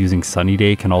 instead of using Sunny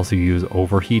Day, can also use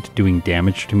Overheat, doing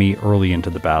damage to me early into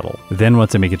the battle. Then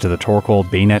once I make it to the Torkoal,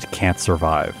 Banette can't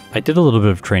survive. I did a little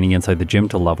bit of training inside the gym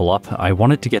to level up. I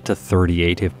wanted to get to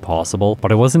 38 if possible,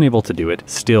 but I wasn't able to do it.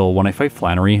 Still, when I fight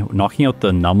Flannery, knocking out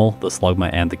the Numel, the Slugma,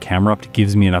 and the Camerupt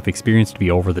gives me enough experience to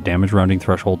be over the damage rounding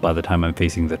threshold by the time I'm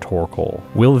facing the Torkoal.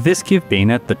 Will this give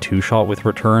Banette the 2-shot with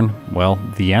Return? Well,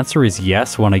 the answer is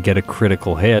yes when I get a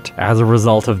critical hit. As a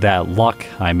result of that luck,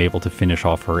 I'm able to finish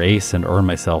off her ace and earn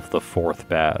myself the 4th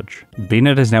badge.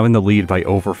 Banette is now in the lead by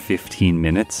over 15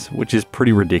 minutes, which is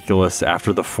pretty ridiculous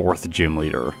after the 4th gym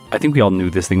leader. I think we all knew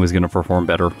this thing was going to perform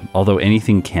better, although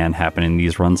anything can happen in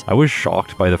these runs. I was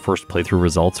shocked by the first playthrough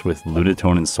results with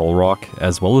Lunatone and Solrock,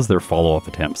 as well as their follow-up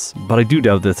attempts, but I do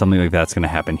doubt that something like that's going to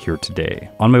happen here today.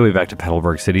 On my way back to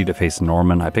Petalburg City to face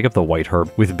Norman, I pick up the White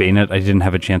Herb. With Banette, I didn't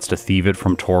have a chance to thieve it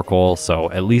from Torkoal,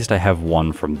 so at least I have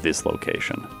one from this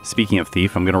location. Speaking of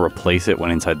Thief, I'm going to replace it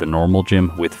when inside the normal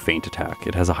gym with Feint Attack.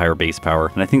 It has a higher base power,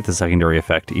 and I think the secondary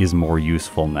effect is more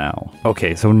useful now.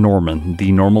 Okay, so Norman,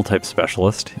 the normal type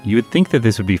specialist. You would think that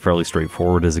this would be fairly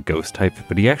straightforward as a ghost type,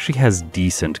 but he actually has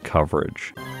decent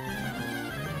coverage.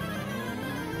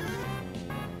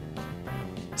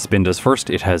 Spin does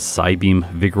first, it has Psybeam,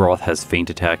 Vigoroth has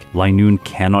Feint Attack, Linoon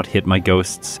cannot hit my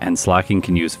ghosts, and Slacking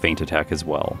can use Feint Attack as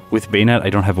well. With Banette, I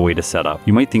don't have a way to set up.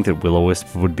 You might think that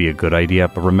Will-O-Wisp would be a good idea,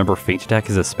 but remember Feint Attack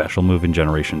is a special move in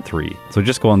Generation 3, so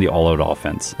just go on the all-out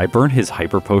offense. I burn his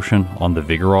Hyper Potion on the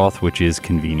Vigoroth, which is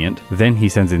convenient. Then he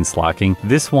sends in Slacking.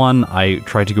 This one, I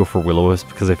tried to go for Will-O-Wisp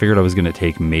because I figured I was going to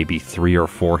take maybe 3 or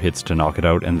 4 hits to knock it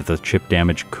out and that the chip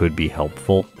damage could be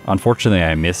helpful. Unfortunately,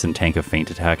 I miss and tank a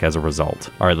feint attack as a result.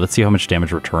 Alright, let's see how much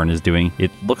damage Return is doing.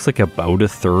 It looks like about a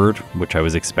third, which I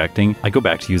was expecting. I go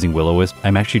back to using Will-O-Wisp.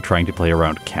 I'm actually trying to play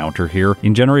around counter here.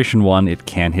 In Generation 1, it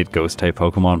can hit Ghost-type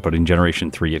Pokemon, but in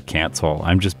Generation 3 it can't, so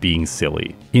I'm just being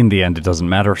silly. In the end, it doesn't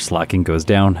matter. Slacking goes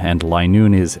down, and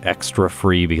Linoon is extra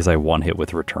free because I one-hit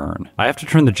with Return. I have to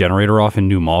turn the generator off in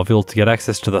New Mauville to get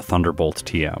access to the Thunderbolt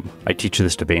TM. I teach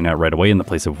this to Banette right away in the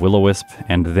place of Will-O-Wisp,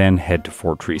 and then head to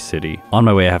Fort Tree City. On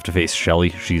my way, I have to face Shelly.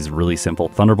 She's really simple.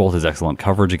 Thunderbolt has excellent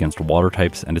coverage against water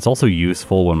types, and it's also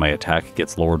useful when my attack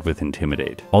gets lowered with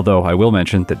Intimidate. Although, I will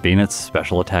mention that Banette's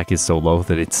special attack is so low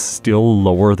that it's still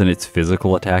lower than its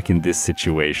physical attack in this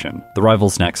situation. The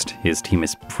rival's next. His team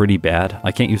is pretty bad.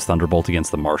 I can't use Thunderbolt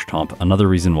against the Marshtomp, another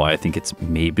reason why I think it's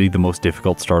maybe the most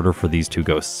difficult starter for these two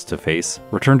ghosts to face.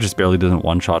 Return just barely doesn't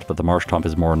one-shot, but the Marshtomp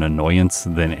is more an annoyance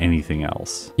than anything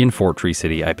else. In Fort Tree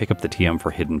City, I pick up the TM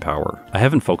for Hidden Power. I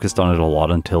haven't focused on it a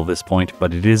lot until this point,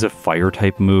 but it is a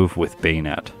fire-type move with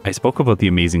Banette. I spoke about the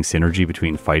amazing synergy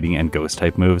between fighting and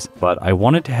ghost-type moves, but I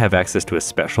wanted to have access to a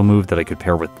special move that I could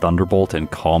pair with Thunderbolt and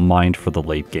Calm Mind for the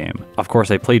late game. Of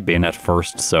course, I played Banette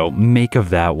first, so make of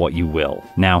that what you will.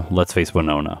 Now, let's face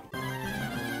Winona.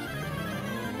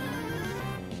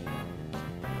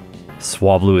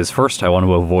 Swablu is first. I want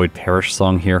to avoid Perish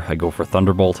Song here. I go for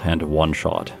Thunderbolt and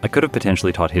one-shot. I could have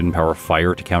potentially taught Hidden Power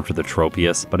Fire to counter the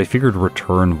Tropius, but I figured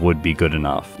Return would be good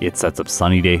enough. It sets up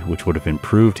Sunny Day, which would have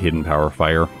improved Hidden Power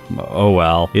Fire. Oh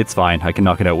well, it's fine. I can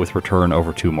knock it out with Return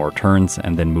over 2 more turns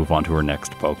and then move on to her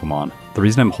next Pokemon. The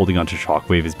reason I'm holding on to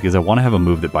Shockwave is because I want to have a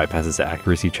move that bypasses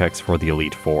accuracy checks for the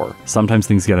Elite Four. Sometimes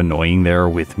things get annoying there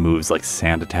with moves like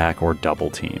Sand Attack or Double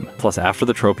Team. Plus, after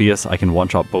the Tropius, I can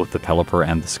one-shot both the Pelipper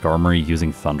and the Skarmory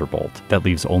using Thunderbolt. That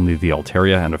leaves only the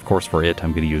Altaria, and of course for it,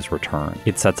 I'm going to use Return.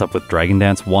 It sets up with Dragon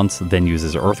Dance once, then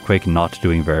uses Earthquake, not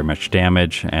doing very much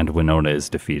damage, and Winona is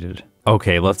defeated.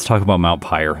 Okay, let's talk about Mount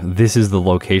Pyre. This is the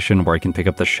location where I can pick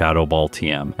up the Shadow Ball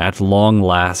TM. At long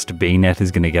last, Banette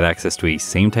is going to get access to a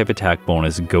same type attack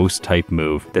bonus ghost type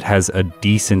move that has a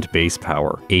decent base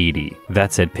power, 80.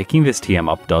 That said, picking this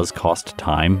TM up does cost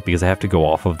time because I have to go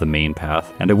off of the main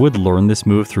path, and I would learn this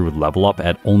move through level up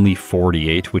at only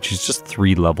 48, which is just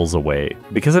 3 levels away.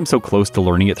 Because I'm so close to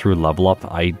learning it through level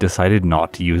up, I decided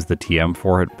not to use the TM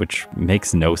for it, which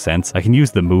makes no sense. I can use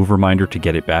the move reminder to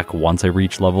get it back once I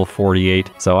reach level 48,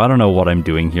 so I don't know what I'm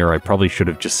doing here. I probably should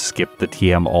have just skipped the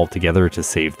TM altogether to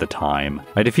save the time.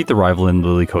 I defeat the rival in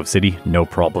Lily Cove City, no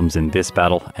problems in this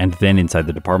battle, and then inside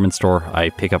the department store, I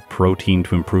pick up Protein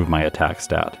to improve my attack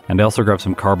stat. And I also grab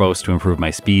some Carbos to improve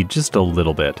my speed just a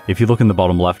little bit. If you look in the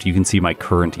bottom left, you can see my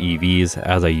current EVs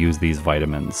as I use these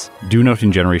vitamins. Do note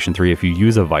in Generation 3, if you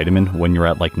use a vitamin when you're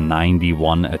at like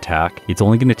 91 attack, it's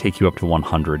only going to take you up to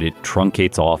 100. It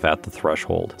truncates off at the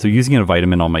threshold. So using a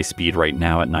vitamin on my speed right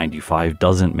now at 95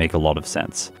 doesn't make a lot of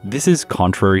sense. This is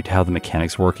contrary to how the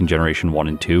mechanics work in Generation 1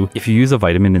 and 2. If you use a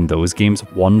vitamin in those games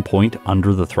 1 point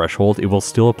under the threshold, it will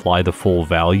still apply the full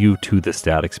value to the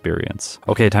stat experience.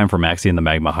 Okay, time for Maxie in the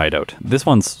Magma Hideout. This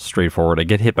one's straightforward. I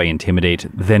get hit by Intimidate,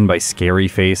 then by Scary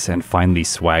Face, and finally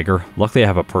Swagger. Luckily I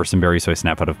have a Person Berry, so I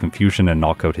snap out of confusion and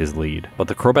knock out his lead. But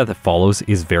the Crobat that follows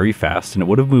is very fast, and it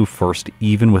would have moved first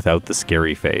even without the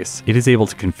Scary Face. It is able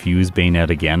to confuse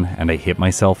Banette again, and I hit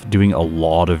myself, doing a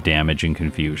lot of damage in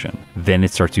confusion. Then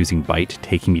it starts using Bite,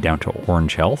 taking me down to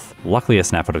orange health. Luckily I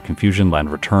snap out of confusion,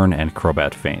 land Return, and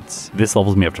Crobat faints. This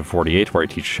levels me up to 48, where I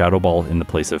teach Shadow Ball in the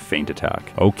place of Feint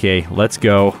Attack. Okay, let's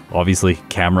go. Obviously,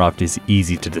 Camerupt is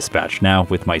easy to dispatch now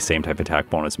with my same type attack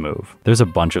bonus move. There's a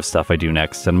bunch of stuff I do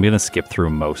next, and I'm gonna skip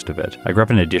through most of it. I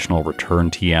grab an additional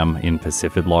Return TM in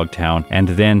Pacific Log Town, and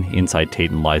then inside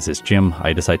Tate and Liza's gym,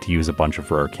 I decide to use a bunch of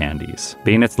rare candies.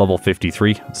 Banette's level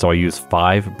 53, so I use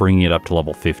 5, bringing it up to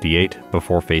level 58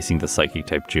 before facing the Psychic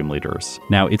type gym leaders.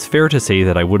 Now, it's fair to say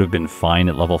that I would have been fine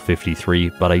at level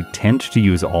 53, but I tend to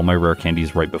use all my rare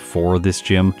candies right before this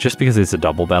gym, just because it's a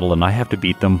double battle and I have to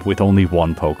beat them with only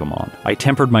 1 Pokemon. I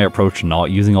tempered my approach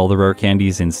not using all the rare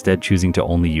candies, instead choosing to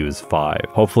only use 5.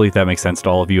 Hopefully that makes sense to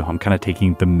all of you. I'm kind of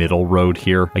taking the middle road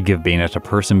here. I give Banette a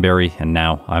Person Berry, and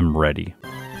now I'm ready.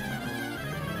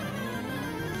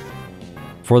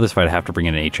 For this fight, I have to bring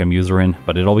an HM user in,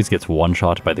 but it always gets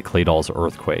one-shot by the Claydol's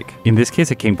Earthquake. In this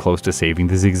case, it came close to saving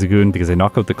the Zigzagoon because I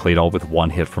knock out the Claydol with 1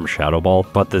 hit from Shadow Ball,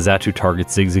 but the Xatu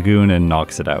targets Zigzagoon and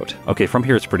knocks it out. Okay, from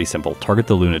here it's pretty simple. Target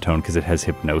the Lunatone because it has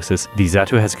Hypnosis. The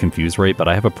Xatu has Confuse Ray, but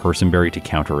I have a Person Berry to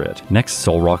counter it. Next,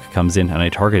 Soul Rock comes in and I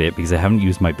target it because I haven't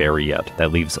used my berry yet.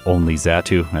 That leaves only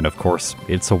Xatu, and of course,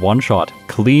 it's a one-shot.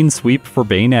 Clean sweep for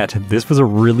Banette. This was a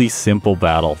really simple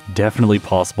battle, definitely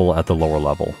possible at the lower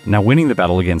level. Now, winning the battle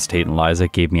battle against Tate and Liza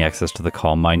gave me access to the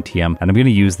Calm Mind TM, and I'm going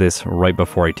to use this right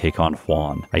before I take on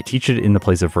Juan. I teach it in the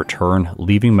place of Return,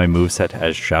 leaving my moveset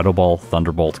as Shadow Ball,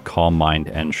 Thunderbolt, Calm Mind,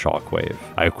 and Shockwave.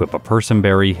 I equip a Person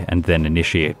Berry, and then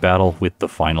initiate battle with the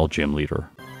final gym leader.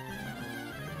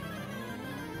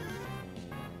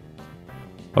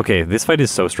 Okay, this fight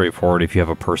is so straightforward if you have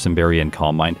a Person Berry and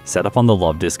Calm Mind. Set up on the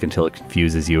Love Disc until it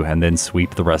confuses you, and then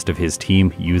sweep the rest of his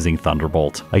team using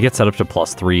Thunderbolt. I get set up to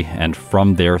 +3, and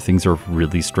from there things are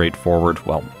really straightforward.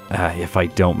 Well, if I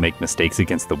don't make mistakes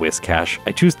against the Whiscash.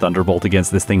 I choose Thunderbolt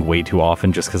against this thing way too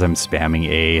often just because I'm spamming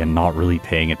A and not really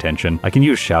paying attention. I can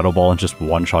use Shadow Ball and just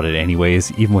one-shot it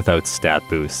anyways, even without stat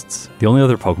boosts. The only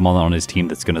other Pokemon on his team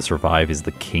that's going to survive is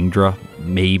the Kingdra,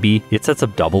 maybe. It sets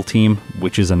up Double Team,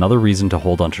 which is another reason to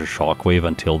hold onto Shockwave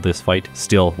until this fight.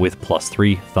 Still, with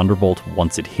 +3, Thunderbolt,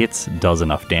 once it hits, does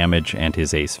enough damage, and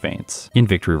his ace faints. In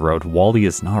Victory Road, Wally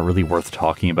is not really worth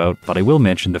talking about, but I will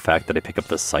mention the fact that I pick up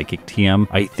the Psychic TM.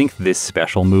 I think this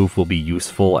special move will be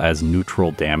useful as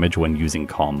neutral damage when using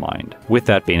Calm Mind. With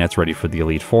that, Banette's ready for the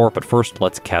Elite Four, but first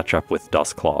let's catch up with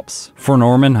Dusclops. For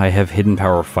Norman, I have Hidden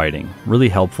Power Fighting. Really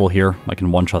helpful here. I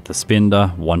can one-shot the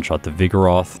Spinda, one-shot the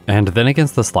Vigoroth, and then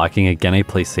against the Slacking, again I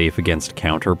play safe against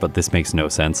Counter, but this makes no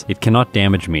sense. It cannot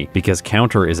damage me, because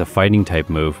Counter is a fighting type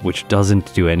move, which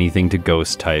doesn't do anything to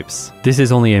ghost types. This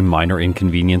is only a minor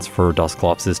inconvenience for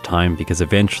Dusclops' time, because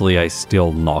eventually I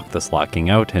still knock the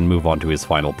Slacking out and move on to his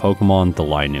final Pokemon, the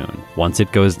Linoon. Once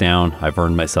it goes down, I've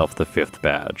earned myself the 5th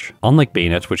badge. Unlike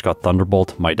Banette, which got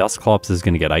Thunderbolt, my Dusclops is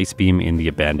going to get Ice Beam in the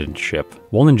Abandoned Ship.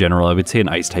 Well, in general, I would say an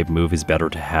Ice-type move is better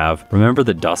to have. Remember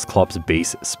the Dusclops'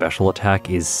 base special attack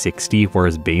is 60,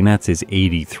 whereas Banette's is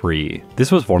 83.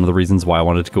 This was one of the reasons why I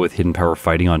wanted to go with Hidden Power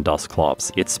Fighting on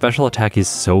Dusclops. Its special attack is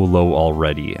so low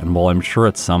already, and while I'm sure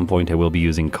at some point I will be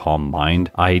using Calm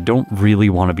Mind, I don't really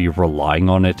want to be relying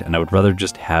on it, and I would rather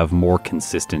just have more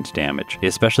consistent damage,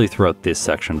 especially throughout this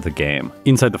section of the game.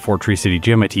 Inside the Fort Tree City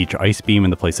Gym, I teach Ice Beam in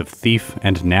the place of Thief,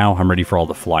 and now I'm ready for all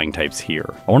the flying types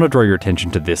here. I want to draw your attention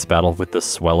to this battle with the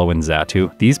Swellow and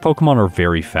Xatu. These Pokemon are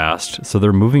very fast, so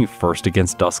they're moving first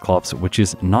against Dusclops, which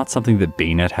is not something that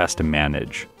Banette has to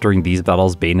manage. During these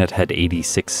battles, Banette had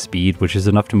 86 speed, which is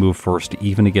enough to move first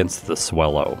even against the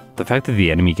Swellow. The fact that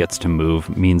the enemy gets to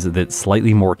move means that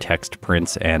slightly more text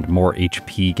prints and more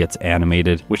HP gets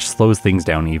animated, which slows things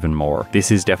down even more. This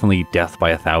is definitely death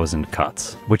by 1,000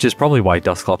 cuts, which is probably why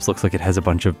Dusclops looks like it has a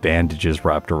bunch of bandages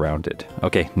wrapped around it.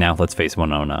 Okay, now let's face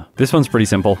Winona. This one's pretty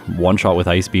simple. One shot with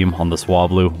Ice Beam on the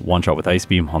Swablu, one shot with Ice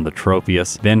Beam on the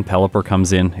Tropius, then Pelipper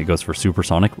comes in, it goes for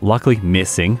Supersonic, luckily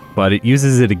missing, but it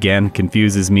uses it again,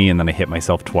 confuses me, and then I hit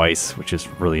myself twice, which is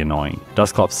really annoying.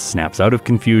 Dusclops snaps out of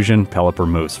confusion, Pelipper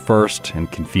moves first,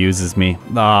 and confuses me.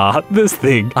 This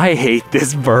thing. I hate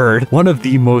this bird. One of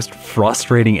the most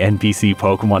frustrating NPC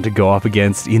Pokemon to go up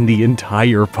against in the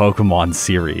entire Pokemon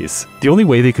series. The only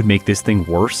way they could make this thing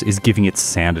worse is giving it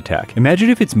Sand Attack. Imagine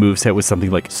if its moveset was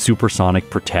something like Supersonic,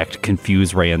 Protect,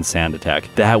 Confuse Ray, and Sand Attack.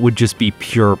 That would just be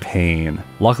pure pain.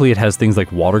 Luckily it has things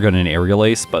like Water Gun and Aerial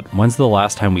Ace, but when's the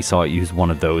last time we saw it use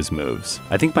one of those moves?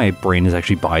 I think my brain is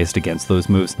actually biased against those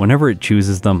moves. Whenever it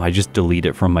chooses them, I just delete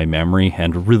it from my memory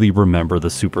and really remember the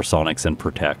Supersonics and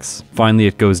Protects. Finally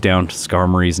it goes down,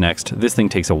 Skarmory's next. This thing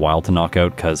takes a while to knock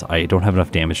out because I don't have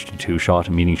enough damage to two-shot,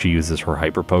 meaning she uses her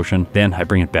Hyper Potion. Then I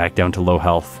bring it back down to low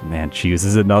health, and she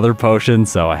uses another potion,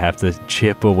 so I have to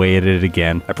chip away at it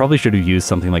again. I probably should have used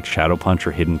something like Shadow Punch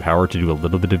or Hidden Power to do a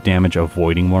little bit of damage,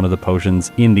 avoiding one of the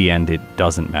potions. In the end, it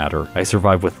doesn't matter. I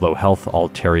survive with low health,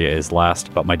 Altaria is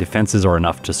last, but my defenses are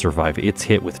enough to survive its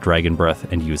hit with Dragon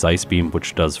Breath and use Ice Beam,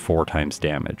 which does 4 times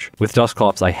damage. With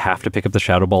Dusclops, I have to pick up the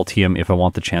Shadow Ball TM if I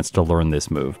want the chance to learn this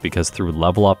move, because through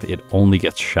level up, it only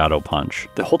gets Shadow Punch.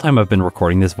 The whole time I've been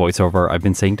recording this voiceover, I've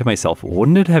been saying to myself,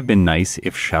 wouldn't it have been nice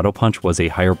if Shadow Punch was a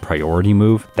higher priority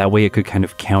move? That way it could kind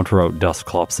of counter out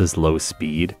Dusclops' low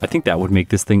speed. I think that would make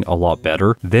this thing a lot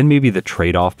better. Then maybe the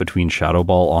trade-off between Shadow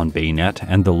Ball on Banette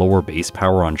and the lower base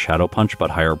power on Shadow Punch but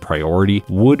higher priority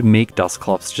would make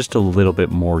Dusclops just a little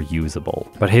bit more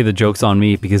usable. But hey, the joke's on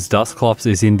me because Dusclops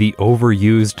is in the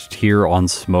overused tier on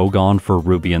Smogon for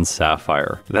Ruby and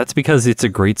Sapphire. That's because it's a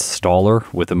great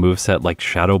staller with a moveset like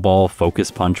Shadow Ball, Focus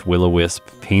Punch, Will-O-Wisp,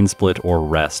 Pain Split, or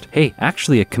Rest. Hey, hey,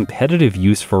 actually a competitive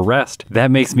use for rest. That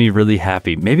makes me really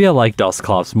happy. Maybe I like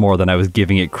Dusclops more than I was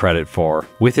giving it credit for.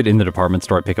 With it in the department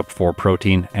store, I pick up 4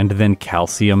 protein and then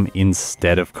calcium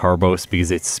instead of carbos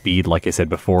because its speed, like I said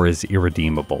before, is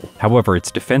irredeemable. However, its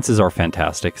defenses are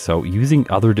fantastic, so using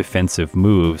other defensive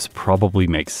moves probably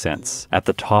makes sense. At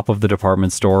the top of the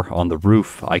department store, on the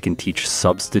roof, I can teach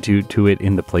Substitute to it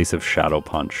in the place of Shadow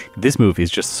Punch. This move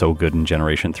is just so good in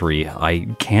Generation 3, I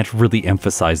can't really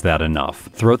emphasize that enough.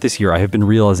 Throughout this year, I have been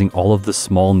realizing all of the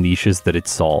small niches that it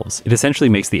solves. It essentially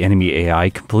makes the enemy AI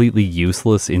completely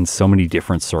useless in so many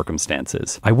different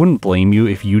circumstances. I wouldn't blame you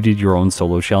if you did your own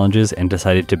solo challenges and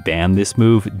decided to ban this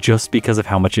move just because of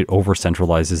how much it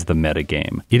over-centralizes the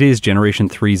metagame. It is Generation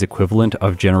 3's equivalent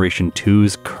of Generation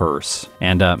 2's Curse,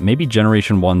 and maybe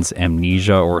Generation 1's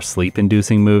Amnesia or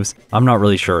sleep-inducing moves. I'm not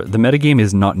really sure. The metagame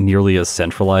is not nearly as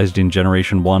centralized in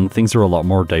Generation 1, things are a lot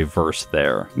more diverse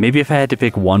there. Maybe if I had to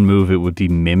pick one move, it would be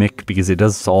Mimic, because it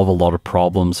does solve a lot of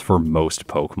problems for most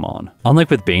Pokemon. Unlike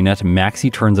with Banette,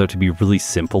 Maxi turns out to be really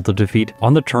simple to defeat.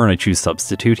 On the turn I choose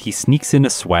Substitute, he sneaks in a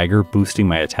Swagger, boosting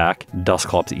my attack.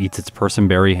 Dusclops eats its Person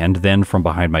Berry, and then from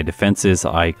behind my defenses,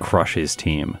 I crush his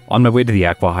team. On my way to the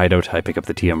Aqua hideout, I pick up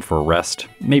the TM for a rest.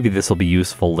 Maybe this will be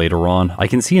useful later on. I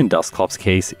can see in Dusclops'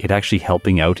 case, it actually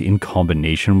helping out in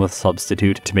combination with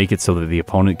Substitute to make it so that the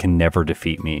opponent can never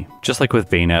defeat me. Just like with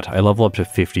Banette, I level up to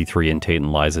 53 in Tate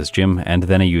and Liza's gym, and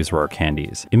then I use rare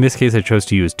candies. In this case, I chose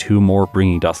to use 2 more,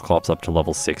 bringing Dusclops up to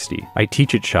level 60. I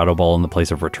teach it Shadow Ball in the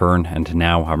place of return, and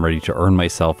now I'm ready to earn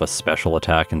myself a special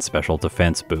attack and special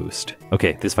defense boost.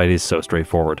 Okay, this fight is so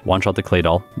straightforward. One-shot the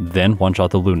Claydol, then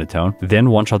one-shot the Lunatone, then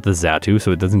one-shot the Xatu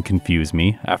so it doesn't confuse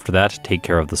me. After that, take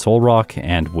care of the Soul Rock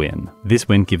and win. This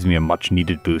win gives me a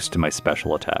much-needed boost to my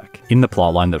special attack. In the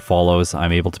plotline that follows,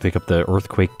 I'm able to pick up the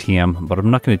Earthquake TM, but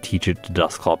I'm not going to teach it to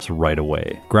Dusclops right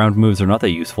away. Ground moves are not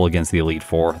that useful against the Elite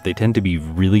Four. They tend to be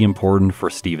really important for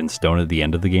Steven Stone at the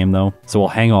end of the game though, so I'll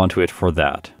hang on to it for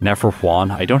that. Now for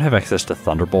Juan, I don't have access to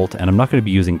Thunderbolt, and I'm not going to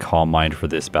be using Calm Mind for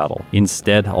this battle.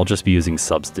 Instead, I'll just be using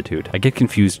Substitute. I get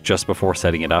confused just before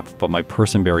setting it up, but my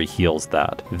Person Berry heals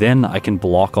that. Then I can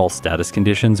block all status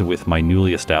conditions with my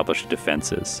newly established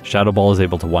defenses. Shadow Ball is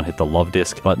able to one-hit the Love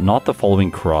Disc, but not the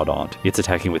following Crawdaunt. It's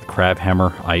attacking with Crab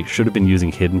Hammer. I should have been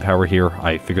using Hidden Power here.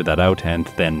 I figured that out and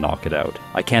then knock it out.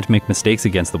 I can't make mistakes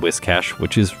against the Whiscash,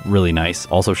 which is really nice.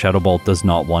 Also, Shadow Ball does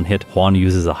not one-hit. Juan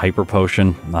uses a Hyper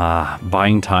Potion.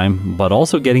 Buying time, but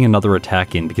also getting another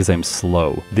attack in because I'm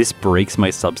slow. This breaks my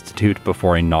Substitute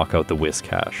before I knock out the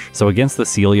Whiscash. So against the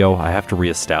Celio, I have to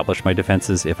re-establish my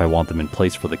defenses if I want them in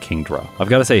place for the Kingdra. I've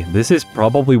got to say, this is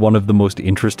probably one of the most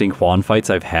interesting Juan fights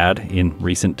I've had in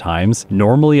recent times.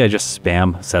 Normally, I just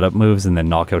spam setup moves and then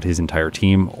knock out his entire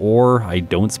team, or I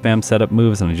don't spam setup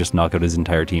moves and I just knock out his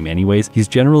entire team anyways. He's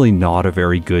generally not a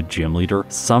very good gym leader.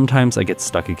 Sometimes I get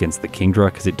stuck against the Kingdra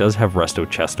because it does have Resto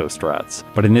Chesto strats.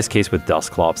 But in this case with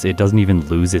Dusclops, it doesn't even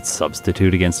lose its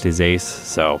Substitute against his ace,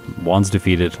 so Juan's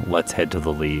defeated, let's head to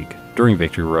the league. During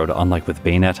Victory Road, unlike with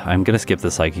Banette, I'm going to skip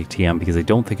the Psychic TM because I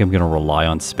don't think I'm going to rely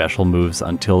on special moves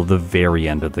until the very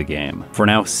end of the game. For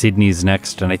now, Sydney's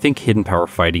next, and I think Hidden Power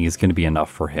fighting is going to be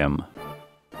enough for him.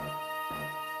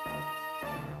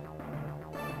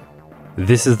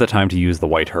 This is the time to use the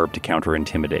White Herb to counter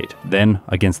Intimidate. Then,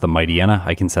 against the Mightyena,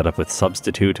 I can set up with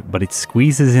Substitute, but it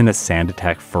squeezes in a Sand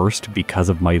attack first because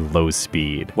of my low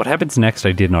speed. What happens next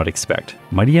I did not expect.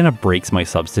 Mightyena breaks my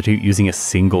Substitute using a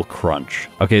single crunch.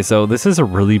 Okay, so this is a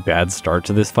really bad start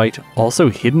to this fight. Also,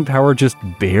 Hidden Power just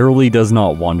barely does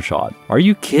not one-shot. Are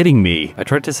you kidding me? I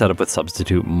tried to set up with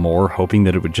Substitute more, hoping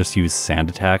that it would just use Sand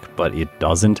attack, but it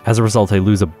doesn't. As a result, I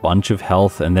lose a bunch of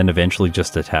health and then eventually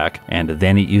just attack, and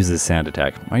then it uses Sand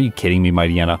attack. Are you kidding me,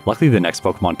 Mightyena? Luckily, the next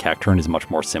Pokemon Cacturne is much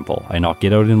more simple. I knock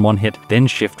it out in one hit, then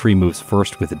Shiftry moves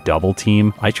first with a double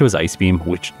team. I chose Ice Beam,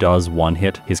 which does one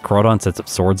hit. His Crawdaunt sets up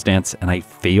Swords Dance, and I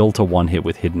fail to one hit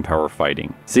with Hidden Power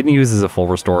fighting. Sydney uses a full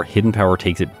restore. Hidden Power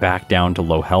takes it back down to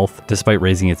low health. Despite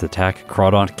raising its attack,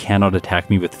 Crawdaunt cannot attack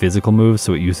me with physical moves,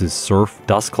 so it uses Surf.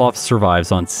 Dusclops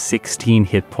survives on 16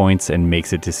 hit points and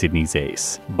makes it to Sydney's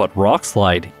ace. But Rock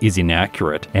Slide is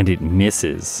inaccurate, and it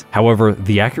misses. However,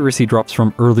 the accuracy drops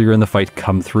from earlier in the fight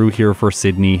come through here for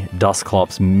Sydney.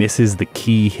 Dusclops misses the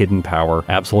key Hidden Power.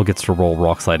 Absol gets to roll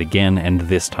Rock Slide again, and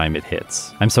this time it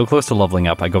hits. I'm so close to leveling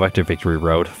up, I go back to Victory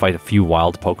Road, fight a few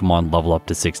wild Pokemon, level up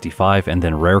to 65, and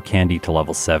then Rare Candy to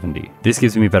level 70. This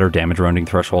gives me better damage rounding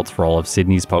thresholds for all of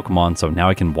Sydney's Pokemon, so now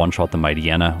I can one-shot the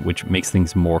Mightyena, which makes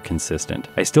things more consistent.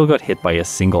 I still got hit by a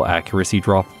single accuracy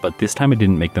drop, but this time I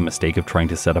didn't make the mistake of trying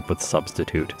to set up with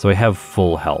Substitute, so I have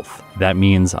full health. That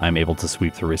means I'm able to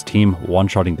sweep through his team team,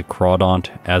 one-shotting the Crawdaunt,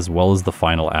 as well as the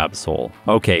final Absol.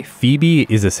 Okay, Phoebe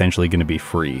is essentially going to be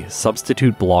free.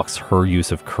 Substitute blocks her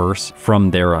use of Curse.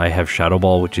 From there, I have Shadow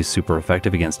Ball, which is super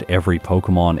effective against every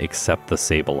Pokemon except the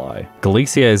Sableye.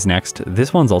 Glacia is next.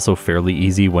 This one's also fairly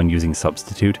easy when using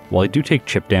Substitute. While I do take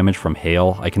chip damage from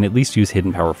Hail, I can at least use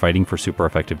Hidden Power Fighting for super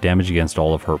effective damage against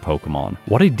all of her Pokemon.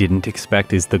 What I didn't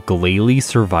expect is the Glalie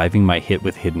surviving my hit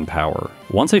with Hidden Power.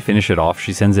 Once I finish it off,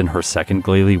 she sends in her second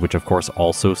Glalie, which of course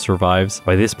also survives.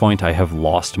 By this point, I have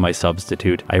lost my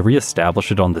Substitute. I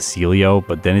re-establish it on the Celio,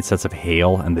 but then it sets up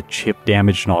Hail, and the chip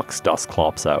damage knocks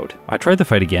Dusclops out. I tried the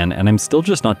fight again, and I'm still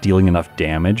just not dealing enough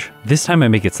damage. This time I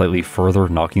make it slightly further,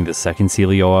 knocking the second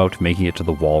Celio out, making it to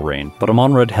the Walrein. But I'm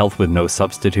on red health with no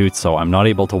Substitute, so I'm not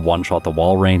able to one-shot the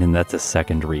Walrein, and that's a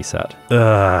second reset.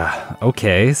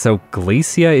 Okay, so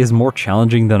Glacia is more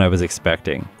challenging than I was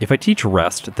expecting. If I teach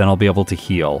Rest, then I'll be able to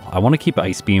heal. I want to keep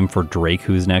Ice Beam for Drake,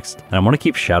 who's next, and I want to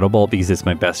keep Shadow Ball because it's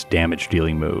my best damage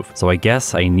dealing move. So I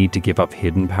guess I need to give up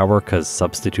Hidden Power because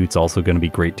Substitute's also going to be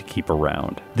great to keep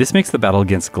around. This makes the battle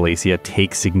against Glacia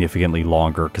take significantly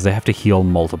longer because I have to heal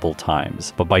multiple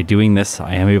times, but by doing this,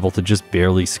 I am able to just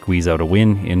barely squeeze out a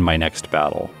win in my next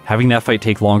battle. Having that fight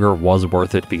take longer was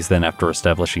worth it because then after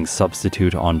establishing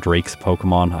Substitute on Drake's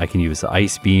Pokemon, I can use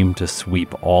Ice Beam to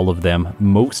sweep all of them.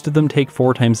 Most of them take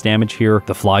 4 times damage here.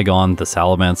 The Flygon, the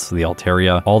Salamence, the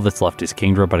Altaria, all that's left is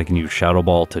Kingdra, but I can use Shadow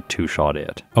Ball to two-shot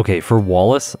it. Okay, for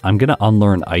Wallace, I'm gonna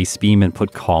unlearn Ice Beam and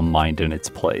put Calm Mind in its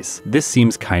place. This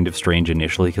seems kind of strange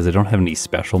initially because I don't have any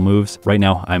special moves. Right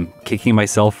now, I'm kicking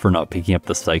myself for not picking up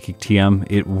the Psychic TM.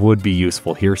 It would be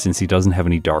useful here since he doesn't have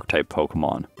any Dark-type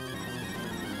Pokemon.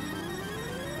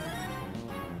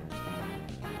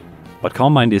 But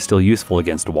Calm Mind is still useful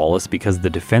against Wallace because the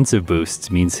defensive boosts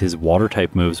means his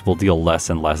water-type moves will deal less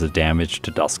and less damage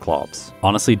to Dusclops.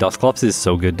 Honestly, Dusclops is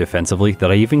so good defensively that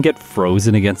I even get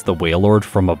frozen against the Wailord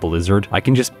from a Blizzard. I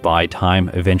can just buy time,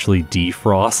 eventually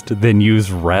defrost, then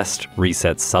use Rest,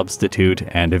 reset Substitute,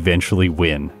 and eventually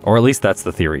win. Or at least that's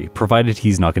the theory, provided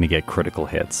he's not going to get critical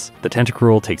hits. The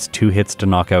Tentacruel takes 2 hits to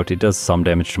knock out. It does some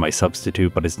damage to my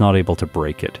Substitute, but it's not able to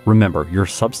break it. Remember, your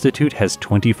Substitute has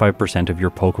 25% of your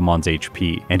Pokemon's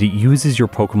HP, and it uses your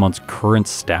Pokemon's current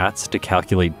stats to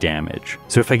calculate damage.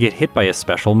 So if I get hit by a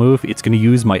special move, it's going to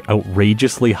use my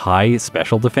outrageously high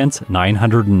special defense,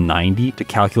 990, to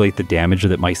calculate the damage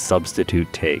that my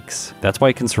Substitute takes. That's why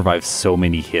I can survive so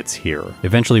many hits here.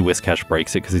 Eventually Whiscash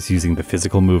breaks it because it's using the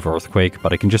physical move Earthquake,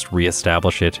 but I can just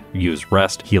re-establish it, use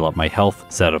Rest, heal up my health,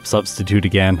 set up Substitute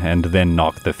again, and then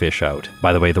knock the fish out.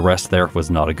 By the way, the rest there was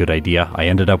not a good idea. I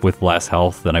ended up with less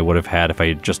health than I would have had if I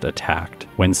had just attacked.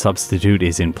 When Substitute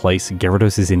is in place,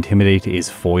 Gyarados' Intimidate is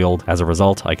foiled. As a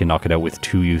result, I can knock it out with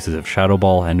 2 uses of Shadow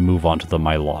Ball and move on to the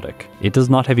Milotic. It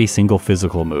does not have a single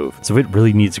physical move, so it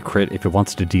really needs a crit if it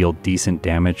wants to deal decent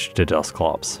damage to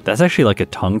Dusclops. That's actually like a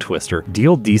tongue twister.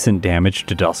 Deal decent damage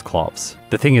to Dusclops.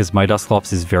 The thing is, my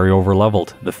Dusclops is very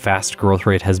overleveled. The fast growth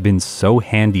rate has been so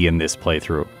handy in this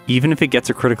playthrough. Even if it gets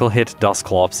a critical hit,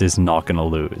 Dusclops is not going to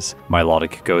lose.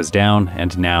 Milotic goes down,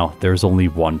 and now there's only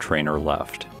 1 trainer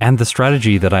left. And the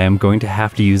strategy that I am going to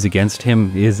have to use against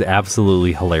him is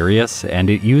absolutely hilarious, and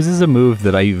it uses a move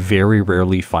that I very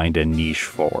rarely find a niche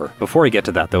for. Before I get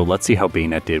to that though, let's see how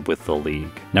Banette did with the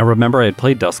League. Now remember, I had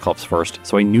played Dusclops first,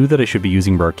 so I knew that I should be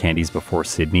using rare candies before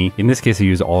Sydney. In this case, I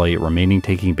use all 8 remaining,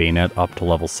 taking Banette up to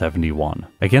level 71.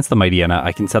 Against the Mightyena,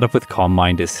 I can set up with Calm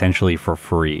Mind essentially for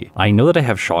free. I know that I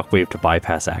have Shockwave to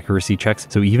bypass accuracy checks,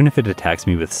 so even if it attacks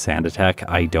me with Sand Attack,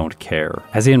 I don't care.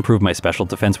 As I improve my special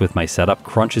defense with my setup,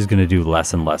 Crunch is going to do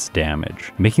less and less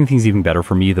damage. Making things even better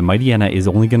for me, the Mightyena is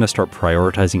only going to start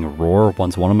prioritizing Roar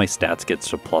once one of my stats gets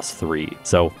to +3.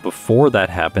 So before that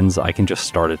happens, I can just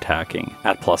start attacking.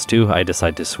 At +2, I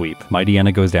decide to sweep.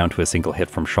 Mightyena goes down to a single hit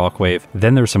from Shockwave.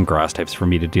 Then there's some grass types for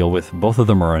me to deal with. Both of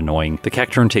them are annoying. The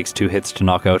Cacturne takes 2 hits to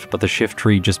knock out, but the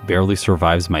Shiftry just barely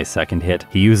survives my second hit.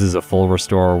 He uses a full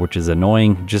restore, which is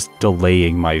annoying, just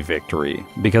delaying my victory.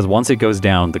 Because once it goes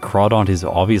down, the Crawdaunt is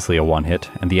obviously a one-hit,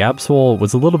 and the Absol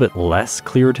was a little bit less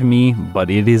clear to me, but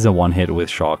it is a one-hit with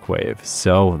Shockwave,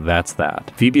 so that's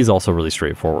that. Phoebe is also really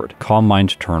straightforward. Calm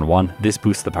Mind turn 1, this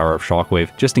boosts the power of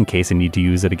Shockwave, just in case I need to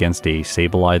use it against a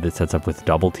Sableye that sets up with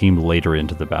Double Team later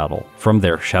into the battle. From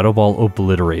there, Shadow Ball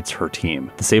obliterates her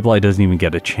team. The Sableye doesn't even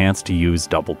get a chance to use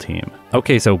Double Team.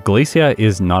 Okay, so Glacia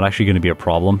is not actually going to be a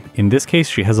problem. In this case,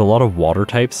 she has a lot of water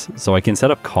types, so I can set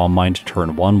up Calm Mind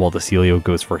turn 1 while the Celio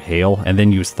goes for Hail, and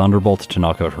then use Thunderbolt to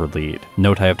knock out her lead.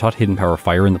 Note I have taught Hidden Power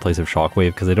Fire in the place of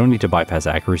Shockwave because I don't need to bypass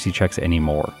accuracy checks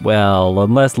anymore. Well,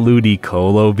 unless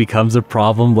Ludicolo becomes a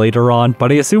problem later on,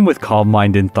 but I assume with Calm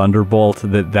Mind and Thunderbolt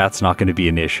that's not going to be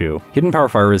an issue. Hidden Power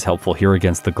Fire is helpful here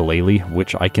against the Glalie,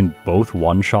 which I can both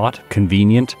one-shot.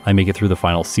 Convenient. I make it through the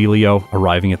final Celio,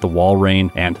 arriving at the Wall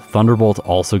Rain, and Thunderbolt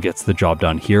also gets the job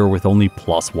done here with only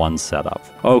 +1 setup.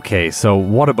 Okay, so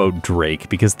what about Drake?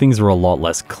 Because things are a lot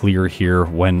less clear here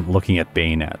when looking at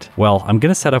Banette. Well, I'm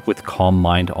going to set up with Calm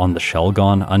Mind on the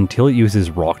Shelgon until it uses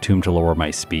Rock Tomb to lower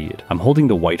my speed. I'm holding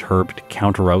the White Herb to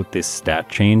counter out this stat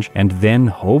change, and then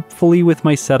hopefully with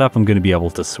my setup I'm going to be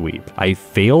able to sweep. I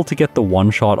fail to get the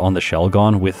one-shot on the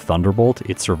Shelgon with Thunderbolt.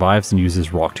 It survives and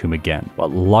uses Rock Tomb again,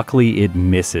 but luckily it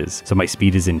misses, so my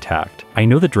speed is intact. I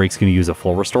know that Drake's going to use a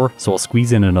full restore, so I'll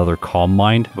squeeze in another Calm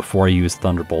Mind before I use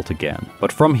Thunderbolt again.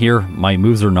 But from here, my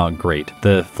moves are not great.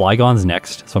 The Flygon's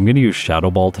next, so I'm going to use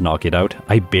Shadow Ball to knock it out.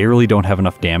 I barely don't have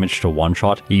enough damage to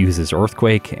one-shot. He uses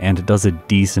Earthquake, and it does a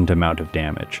decent amount of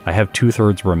damage. I have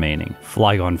 2/3 remaining.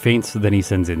 Flygon faints, then he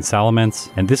sends in Salamence,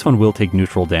 and this one will take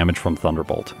neutral damage from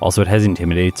Thunderbolt. Also, it has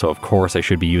Intimidate, so of course I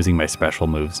should be using my special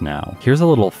moves now. Here's a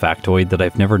little factoid that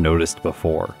I've never noticed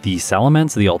before. The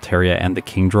Salamence, the Altaria, and the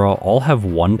Kingdra all have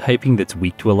one typing that's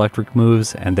weak to electric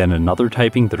moves, and then another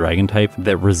typing, the Dragon type,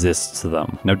 that resists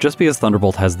them. Now, just because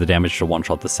Thunderbolt has the damage to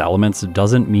one-shot the Salamence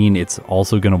doesn't mean it's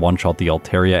also going to one-shot the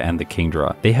Altaria and the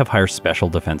Kingdra. They have higher special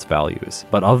defense values.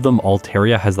 But of them,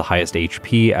 Altaria has the highest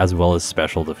HP as well as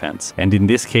special defense, and in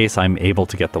this case I'm able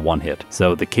to get the one hit,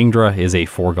 so the Kingdra is a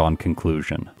foregone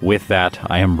conclusion. With that,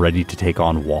 I am ready to take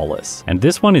on Wallace. And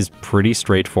this one is pretty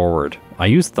straightforward. I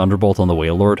used Thunderbolt on the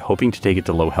Wailord, hoping to take it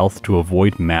to low health to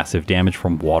avoid massive damage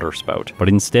from Water Spout, but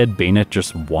instead Banette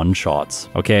just one-shots.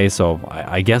 Okay, so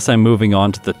I guess I'm moving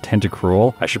on to the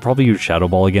Tentacruel. I should probably use Shadow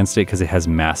Ball against it because it has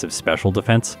massive special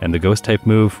defense, and the Ghost type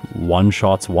move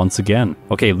one-shots once again.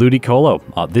 Okay, Ludicolo.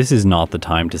 This is not the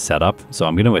time to set up, so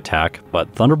I'm going to attack,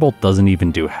 but Thunderbolt doesn't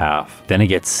even do half. Then it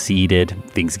gets seeded,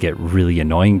 things get really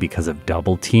annoying because of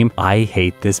Double Team. I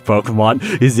hate this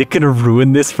Pokemon. Is it going to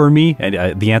ruin this for me?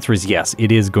 And the answer is yes.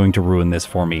 It is going to ruin this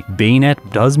for me. Banette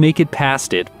does make it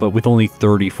past it, but with only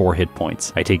 34 hit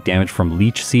points. I take damage from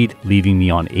Leech Seed, leaving me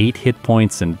on 8 hit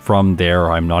points, and from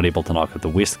there I'm not able to knock out the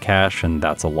Whiscash, and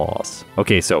that's a loss.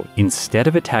 Okay, so instead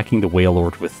of attacking the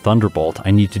Wailord with Thunderbolt,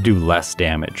 I need to do less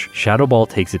damage. Shadow Ball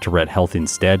takes it to red health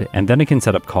instead, and then I can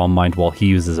set up Calm Mind while he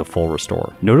uses a full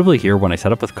restore. Notably here, when I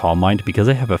set up with Calm Mind, because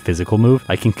I have a physical move,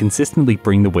 I can consistently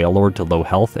bring the Wailord to low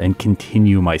health and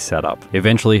continue my setup.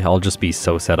 Eventually, I'll just be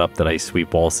so set up that I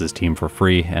sweep Wallace's team for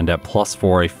free, and at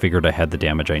 +4 I figured I had the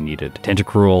damage I needed.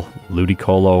 Tentacruel,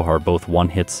 Ludicolo are both one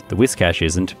hits. The Whiscash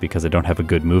isn't because I don't have a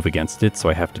good move against it, so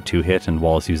I have to 2-hit and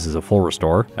Wallace uses a full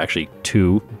restore. Actually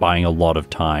 2, buying a lot of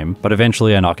time. But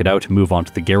eventually I knock it out, move on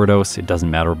to the Gyarados. It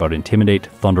doesn't matter about Intimidate,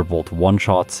 Thunderbolt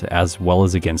one-shots, as well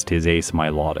as against his ace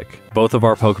Milotic. Both of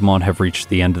our Pokemon have reached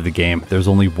the end of the game. There's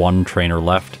only one trainer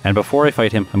left, and before I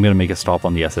fight him, I'm going to make a stop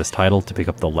on the SS title to pick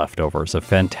up the leftovers, a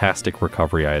fantastic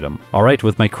recovery item. Alright,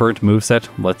 with my current moveset,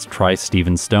 let's try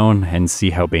Steven Stone and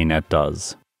see how Banette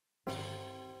does.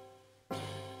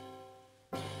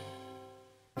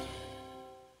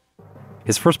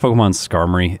 His first Pokemon's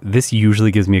Skarmory. This usually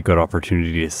gives me a good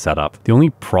opportunity to set up. The only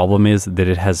problem is that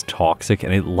it has Toxic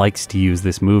and it likes to use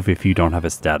this move if you don't have a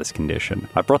status condition.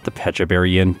 I brought the Pecha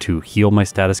Berry in to heal my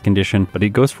status condition, but it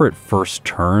goes for it first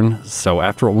turn, so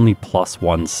after only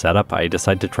 +1 setup, I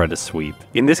decide to try to sweep.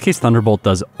 In this case, Thunderbolt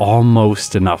does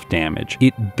almost enough damage.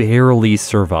 It barely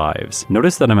survives.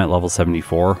 Notice that I'm at level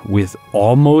 74 with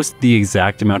almost the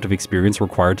exact amount of experience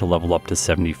required to level up to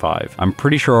 75. I'm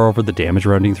pretty sure over the damage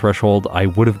rounding threshold, I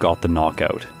would have got the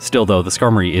knockout. Still though, the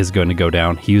Skarmory is going to go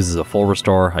down. He uses a full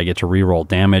restore, I get to reroll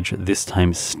damage, this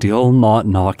time still not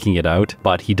knocking it out,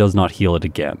 but he does not heal it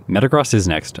again. Metagross is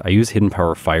next. I use Hidden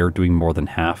Power Fire, doing more than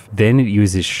half. Then it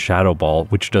uses Shadow Ball,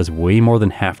 which does way more than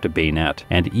half to Banette,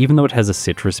 and even though it has a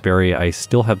Citrus Berry, I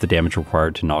still have the damage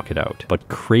required to knock it out. But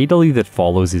Cradily that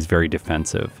follows is very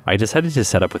defensive. I decided to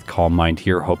set up with Calm Mind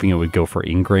here, hoping it would go for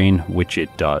Ingrain, which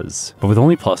it does. But with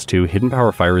only +2, Hidden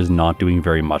Power Fire is not doing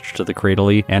very much to the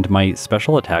Cradily, and my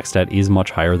special attack stat is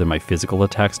much higher than my physical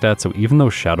attack stat, so even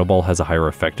though Shadow Ball has a higher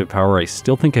effective power, I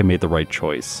still think I made the right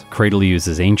choice. Cradily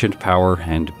uses Ancient Power,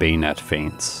 and Banette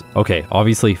faints. Okay,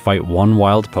 obviously fight one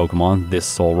wild Pokemon, this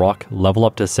Solrock, level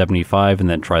up to 75, and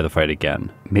then try the fight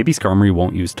again. maybe Skarmory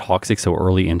won't use Toxic so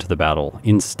early into the battle.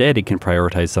 Instead, it can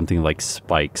prioritize something like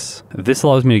Spikes. This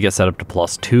allows me to get set up to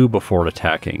 +2 before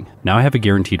attacking. Now I have a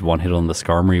guaranteed one hit on the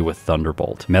Skarmory with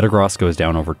Thunderbolt. Metagross goes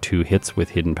down over 2 hits with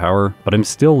Hidden Power, but I'm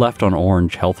still left on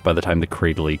orange health by the time the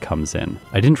Cradily comes in.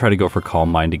 I didn't try to go for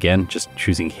Calm Mind again, just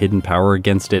choosing Hidden Power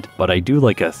against it, but I do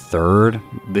like a third.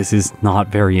 This is not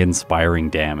very inspiring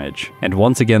damage. And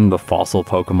once again, the fossil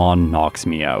Pokemon knocks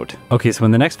me out. Okay, so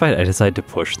in the next fight, I decide to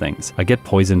push things. I get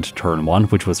poisoned turn 1,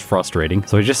 which was frustrating,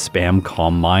 so I just spam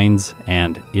Calm Minds,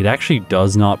 and it actually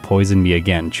does not poison me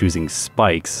again, choosing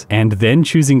Spikes, and then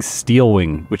choosing Steel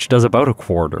Wing, which does about a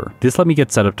quarter. This let me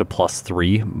get set up to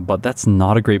 +3, but that's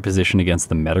not a great position against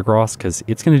the Metagross, because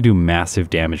it's going to do massive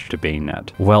damage to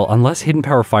Banette. Well, unless Hidden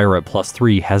Power Fire at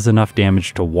 +3 has enough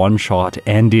damage to one-shot,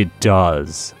 and it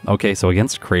does. Okay, so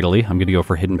against Cradily, I'm going to go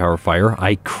for Hidden Power Fire.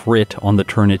 I crit on the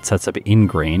turn it sets up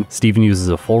Ingrain. Steven uses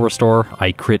a full restore.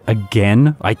 I crit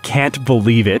again. I can't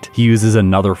believe it. He uses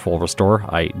another full restore.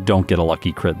 I don't get a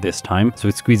lucky crit this time, so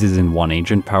it squeezes in 1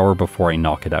 Ancient Power before I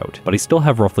knock it out. But I still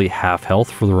have roughly half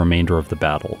health for the remainder of the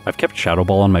battle. I've kept Shadow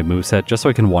Ball on my moveset just so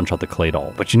I can one-shot the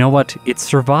Claydol. But you know what? It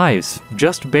survives,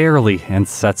 just barely, and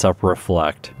sets up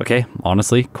Reflect. Okay,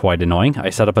 honestly, quite annoying. I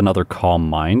set up another Calm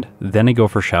Mind. Then I go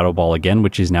for Shadow Ball again,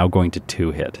 which is now going to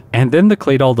 2-hit. And then the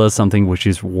Claydol does something which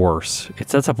is worse. It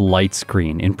sets up Light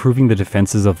Screen, improving the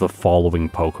defenses of the following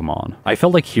Pokemon. I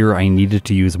felt like here I needed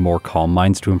to use more Calm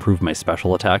Minds to improve my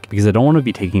special attack, because I don't want to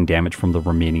be taking damage from the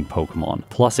remaining Pokemon.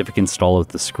 Plus, if it can stall out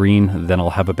the screen, then I'll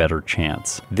have a better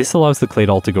chance. This allows the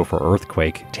Claydol to go for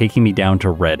Earthquake, taking me down to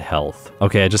red health.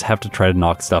 Okay, I just have to try to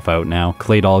knock stuff out now.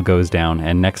 Claydol goes down,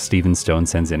 and next Steven Stone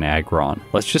sends in Aggron.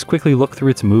 Let's just quickly look through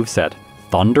its moveset.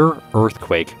 Thunder,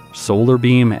 Earthquake, Solar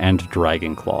Beam, and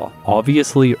Dragon Claw.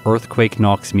 Obviously, Earthquake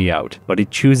knocks me out, but it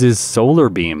chooses Solar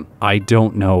Beam. I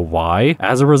don't know why.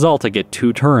 As a result, I get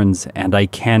 2 turns, and I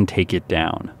can take it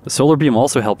down. The Solar Beam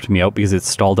also helped me out because it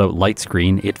stalled out Light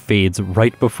Screen. It fades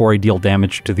right before I deal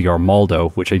damage to the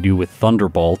Armaldo, which I do with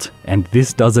Thunderbolt, and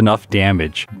this does enough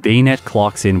damage. Banette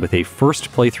clocks in with a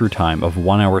first playthrough time of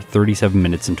 1 hour 37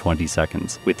 minutes and 20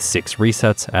 seconds, with 6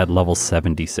 resets at level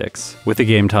 76, with a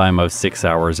game time of 6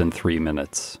 hours and 3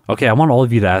 minutes. Okay, I want all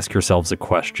of you to ask yourselves a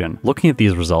question. Looking at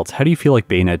these results, how do you feel like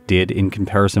Banette did in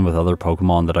comparison with other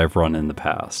Pokemon that I've run in the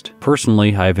past?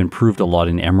 Personally, I have improved a lot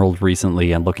in Emerald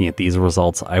recently, and looking at these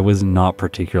results, I was not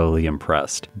particularly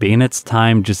impressed. Banette's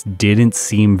time just didn't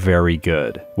seem very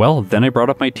good. Well, then I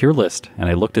brought up my tier list, and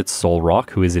I looked at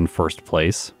Solrock, who is in first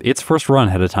place. Its first run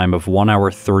had a time of 1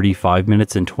 hour 35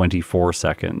 minutes and 24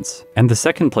 seconds. And the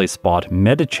second place spot,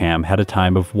 Medicham, had a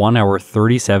time of 1 hour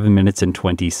 37 minutes and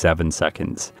 27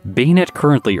 seconds. Banette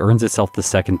currently earns itself the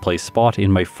second place spot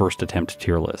in my first attempt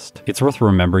tier list. It's worth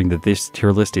remembering that this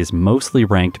tier list is mostly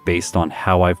ranked based on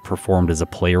how I've performed as a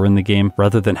player in the game,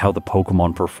 rather than how the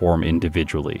Pokemon perform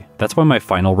individually. That's why my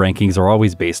final rankings are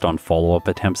always based on follow-up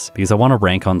attempts, because I want to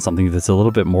rank on something that's a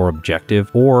little bit more objective,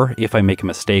 or if I make a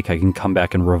mistake, I can come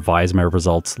back and revise my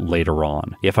results later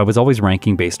on. If I was always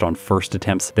ranking based on first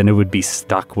attempts, then it would be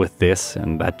stuck with this,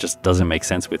 and that just doesn't make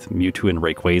sense with Mewtwo and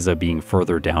Rayquaza being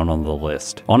further down on the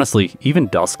list. Honestly, even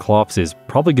Dusclops is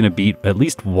probably going to beat at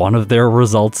least one of their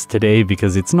results today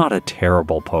because it's not a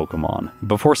terrible Pokemon.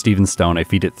 Before Steven Stone, I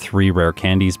feed it 3 rare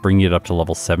candies, bringing it up to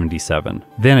level 77.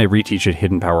 Then I reteach it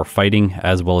Hidden Power Fighting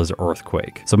as well as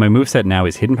Earthquake. So my moveset now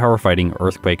is Hidden Power Fighting,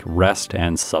 Earthquake, Rest,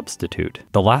 and Substitute.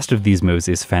 The last of these moves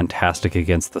is fantastic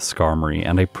against the Skarmory,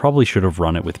 and I probably should have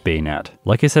run it with Banette.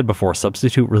 Like I said before,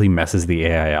 Substitute really messes the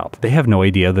AI up. They have no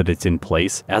idea that it's in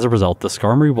place. As a result, the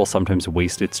Skarmory will sometimes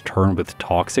waste its turn with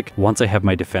Toxic once I have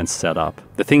my defense set up.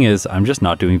 The thing is, I'm just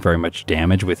not doing very much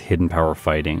damage with Hidden Power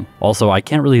Fighting. Also, I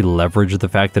can't really leverage the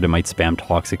fact that it might spam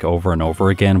Toxic over and over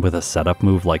again with a setup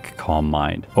move like Calm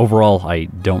Mind. Overall, I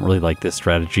don't really like this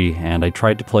strategy, and I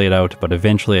tried to play it out, but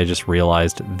eventually I just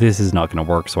realized this is not going to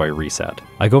work, so I reset.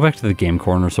 I go back to the game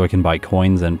corner so I can buy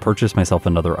coins and purchase myself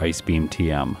another Ice Beam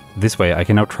TM. This way, I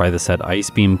can now try the set Ice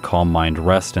Beam, Calm Mind,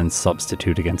 Rest, and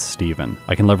Substitute against Steven.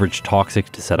 I can leverage Toxic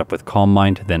to set up with Calm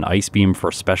Mind, then Ice Beam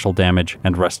for special damage,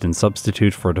 and Rest and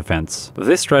Substitute for defense.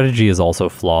 This strategy is also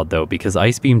flawed though, because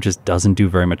Ice Beam just doesn't do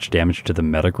very much damage to the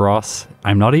Metagross.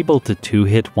 I'm not able to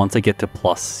 2-hit once I get to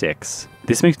 +6.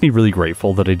 This makes me really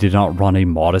grateful that I did not run a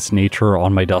modest nature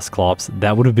on my Dusclops.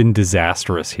 That would have been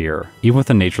disastrous here. Even with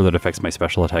a nature that affects my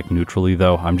special attack neutrally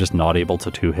though, I'm just not able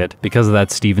to 2-hit. Because of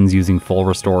that, Steven's using full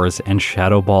restores, and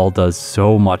Shadow Ball does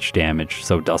so much damage,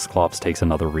 so Dusclops takes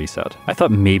another reset. I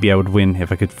thought maybe I would win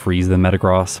if I could freeze the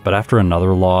Metagross, but after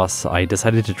another loss, I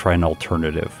decided to try an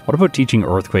alternative. What about teaching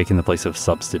Earthquake in the place of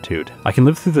Substitute? I can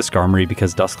live through the Skarmory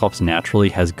because Dusclops naturally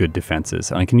has good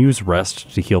defenses, and I can use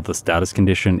Rest to heal the status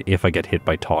condition if I get hit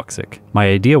by Toxic. My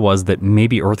idea was that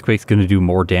maybe Earthquake's going to do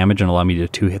more damage and allow me to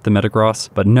 2-hit the Metagross,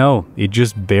 but no, it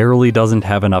just barely doesn't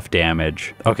have enough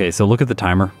damage. Okay, so look at the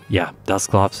timer. Yeah,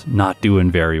 Dusclops not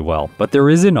doing very well. But there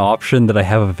is an option that I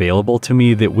have available to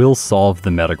me that will solve the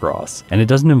Metagross, and it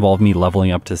doesn't involve me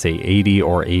leveling up to say 80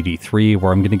 or 83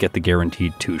 where I'm going to get the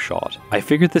guaranteed 2-shot. I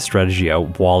figured this strategy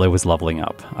out while I was leveling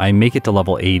up. I make it to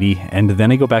level 80, and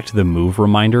then I go back to the move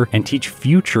reminder and teach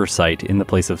Future Sight in the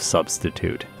place of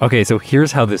Substitute. Okay, so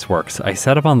here's how this works. I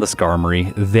set up on the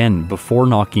Skarmory, then before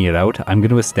knocking it out, I'm going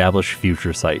to establish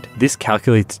Future Sight. This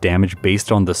calculates damage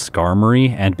based on the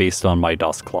Skarmory and based on my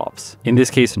Dusclops. In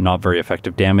this case, not very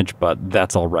effective damage, but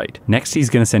that's alright. Next, he's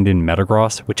going to send in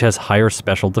Metagross, which has higher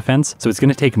special defense, so it's going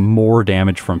to take more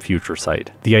damage from Future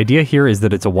Sight. The idea here is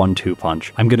that it's a 1-2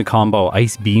 punch. I'm going to combo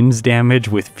Ice Beam's damage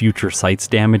with Future Sight's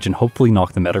damage and hopefully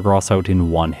knock the Metagross out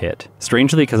in one hit.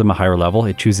 Strangely, because I'm a higher level,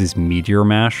 it chooses Meteor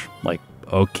Mash, like,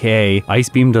 okay. Ice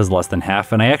Beam does less than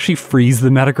half, and I actually freeze the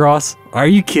Metagross. Are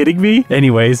you kidding me?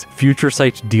 Anyways, Future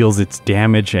Sight deals its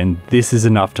damage, and this is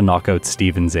enough to knock out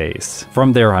Steven's ace.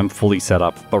 From there, I'm fully set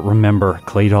up, but remember,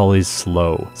 Claydol is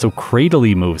slow. So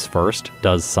Cradily moves first,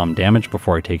 does some damage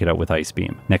before I take it out with Ice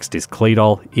Beam. Next is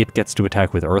Claydol. It gets to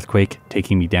attack with Earthquake,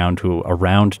 taking me down to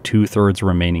around 2/3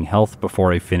 remaining health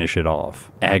before I finish it off.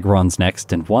 Aggron's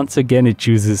next, and once again it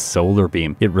chooses Solar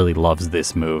Beam. It really loves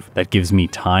this move. That gives me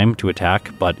time to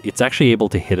attack, but it's actually able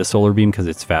to hit a Solar Beam because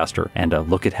it's faster, and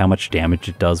look at how much damage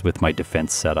it does with my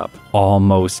defense setup.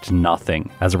 Almost nothing.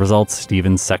 As a result,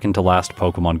 Steven's second to last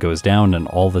Pokemon goes down, and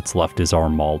all that's left is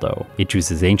Armaldo. It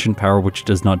chooses Ancient Power, which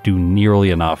does not do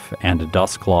nearly enough, and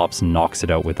Dusclops knocks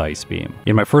it out with Ice Beam.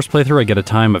 In my first playthrough, I get a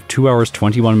time of 2 hours,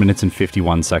 21 minutes, and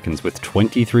 51 seconds, with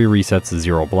 23 resets,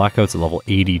 0 blackouts at level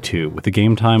 82, with a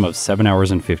game time of 7 hours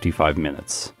and 55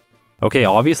 minutes. Okay,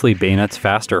 obviously Banette's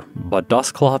faster, but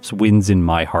Dusclops wins in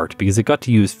my heart because it got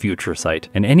to use Future Sight,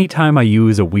 and anytime I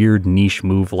use a weird niche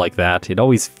move like that, it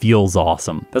always feels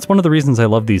awesome. That's one of the reasons I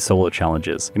love these solo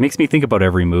challenges. It makes me think about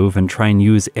every move and try and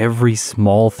use every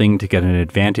small thing to get an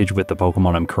advantage with the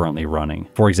Pokemon I'm currently running.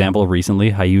 For example,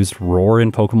 recently I used Roar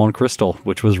in Pokemon Crystal,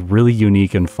 which was really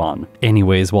unique and fun.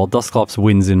 Anyways, while Dusclops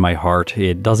wins in my heart,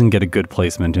 it doesn't get a good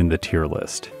placement in the tier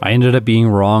list. I ended up being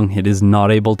wrong. It is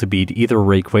not able to beat either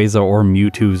Rayquaza or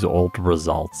Mewtwo's old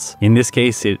results. In this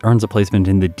case, it earns a placement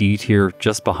in the D tier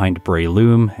just behind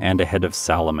Breloom and ahead of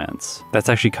Salamence. That's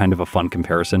actually kind of a fun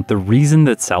comparison. The reason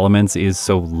that Salamence is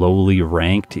so lowly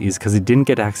ranked is because it didn't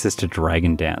get access to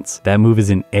Dragon Dance. That move is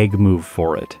an egg move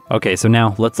for it. Okay, so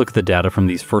now let's look at the data from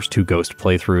these first 2 Ghost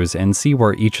playthroughs and see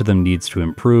where each of them needs to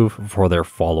improve for their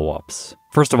follow-ups.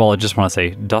 First of all, I just want to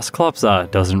say, Dusclops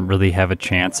doesn't really have a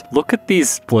chance. Look at these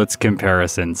splits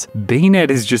comparisons.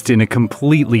 Banette is just in a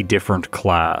completely different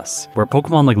class. Where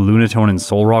Pokemon like Lunatone and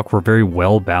Solrock were very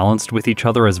well balanced with each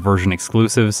other as version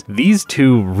exclusives, these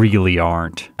two really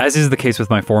aren't. As is the case with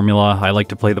my formula, I like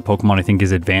to play the Pokemon I think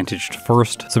is advantaged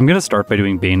first, so I'm going to start by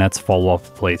doing Banette's follow-up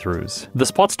playthroughs. The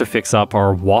spots to fix up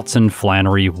are Watson,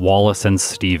 Flannery, Wallace, and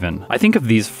Steven. I think of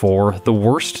these 4, the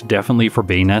worst definitely for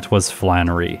Banette was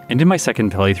Flannery. And in my second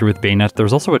playthrough with Banette,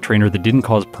 there's also a trainer that didn't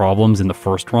cause problems in the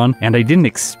first run, and I didn't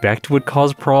expect would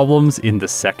cause problems in the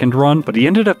second run, but he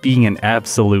ended up being an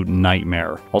absolute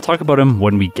nightmare. I'll talk about him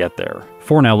when we get there.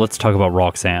 For now, let's talk about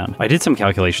Roxanne. I did some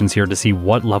calculations here to see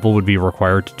what level would be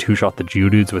required to 2-shot the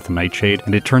Geodudes with Nightshade,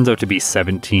 and it turns out to be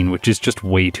 17, which is just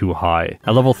way too high.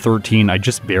 At level 13, I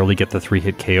just barely get the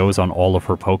 3-hit KOs on all of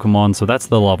her Pokemon, so that's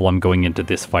the level I'm going into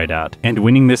this fight at. And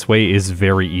winning this way is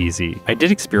very easy. I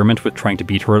did experiment with trying to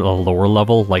beat her at a lower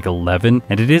level, like 11,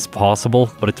 and it is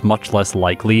possible, but it's much less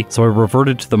likely, so I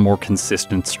reverted to the more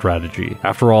consistent strategy.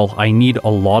 After all, I need a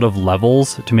lot of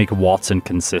levels to make Watson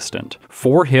consistent.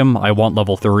 For him, I want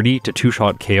level 30 to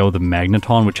 2-shot KO the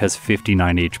Magneton, which has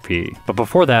 59 HP. But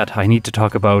before that, I need to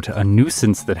talk about a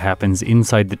nuisance that happens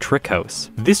inside the Trick House.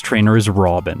 This trainer is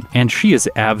Robin, and she is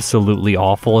absolutely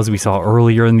awful, as we saw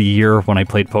earlier in the year when I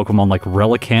played Pokemon like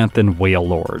Relicanth and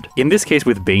Wailord. In this case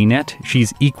with Banette,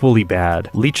 she's equally bad.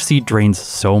 Leech Seed drains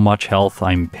so much health,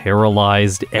 I'm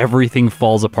paralyzed, everything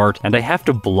falls apart, and I have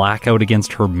to black out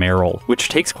against her Meryl, which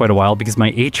takes quite a while because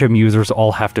my HM users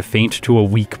all have to faint to a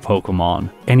weak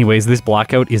Pokemon. Anyways, this his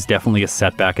Blackout is definitely a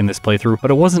setback in this playthrough,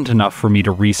 but it wasn't enough for me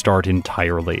to restart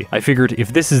entirely. I figured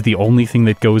if this is the only thing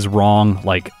that goes wrong,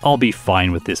 like, I'll be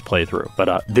fine with this playthrough.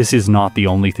 But this is not the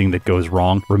only thing that goes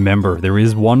wrong. Remember, there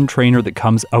is one trainer that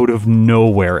comes out of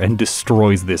nowhere and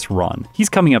destroys this run. He's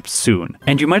coming up soon.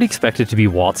 And you might expect it to be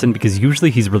Watson because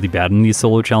usually he's really bad in these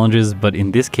solo challenges, but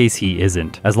in this case he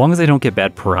isn't. As long as I don't get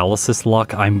bad paralysis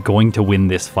luck, I'm going to win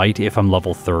this fight if I'm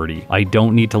level 30. I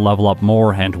don't need to level up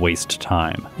more and waste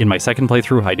time. In my second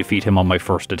playthrough, I defeat him on my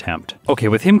first attempt. Okay,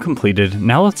 with him completed,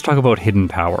 now let's talk about hidden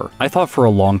power. I thought for a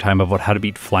long time about how to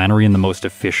beat Flannery in the most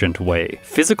efficient way.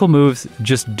 Physical moves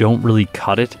just don't really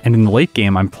cut it, and in the late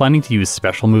game I'm planning to use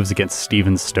special moves against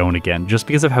Steven Stone again, just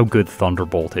because of how good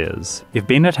Thunderbolt is. If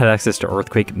Banette had access to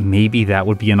Earthquake, maybe that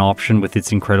would be an option with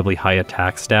its incredibly high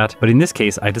attack stat, but in this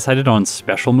case I decided on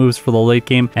special moves for the late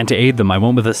game, and to aid them I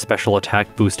went with a special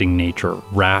attack boosting nature,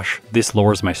 Rash. This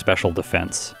lowers my special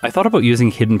defense. I thought about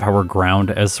using Hidden Power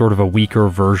Ground as sort of a weaker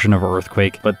version of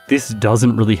Earthquake, but this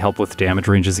doesn't really help with damage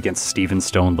ranges against Steven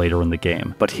Stone later in the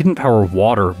game. But Hidden Power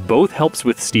Water both helps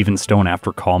with Steven Stone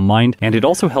after Calm Mind, and it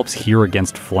also helps here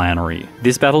against Flannery.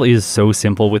 This battle is so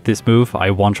simple with this move.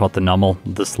 I one-shot the Nummel,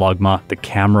 the Slugma, the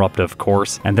Camerupt of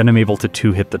course, and then I'm able to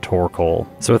 2-hit the Torkoal.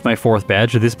 So with my 4th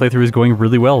badge, this playthrough is going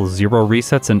really well, 0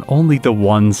 resets and only the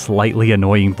one slightly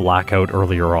annoying Blackout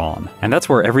earlier on. And that's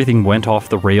where everything went off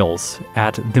the rails,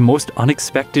 at the most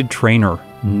unexpected trainer,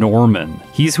 Norman.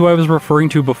 He's who I was referring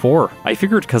to before. I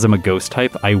figured because I'm a ghost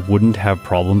type, I wouldn't have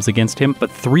problems against him,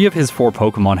 but 3 of his 4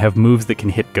 Pokemon have moves that can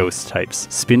hit ghost types.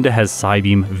 Spinda has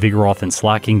Psybeam, Vigoroth and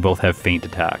Slacking both have Feint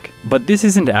Attack. But this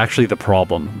isn't actually the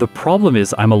problem. The problem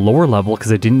is I'm a lower level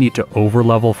because I didn't need to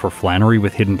overlevel for Flannery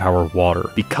with Hidden Power Water.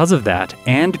 Because of that,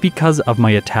 and because of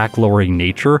my attack lowering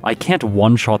nature, I can't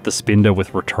one-shot the Spinda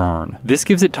with Return. This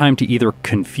gives it time to either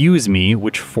confuse me,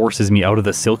 which forces me out of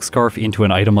the Silk Scarf into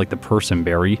an item like the Person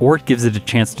Berry, or it gives it a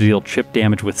chance to deal chip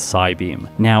damage with Psybeam.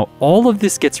 Now, all of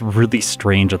this gets really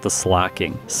strange at the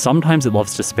Slacking. Sometimes it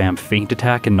loves to spam Feint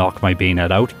Attack and knock my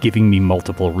Banette out, giving me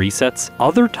multiple resets.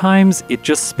 Other times, it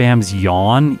just spams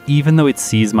Yawn, even though it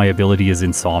sees my ability as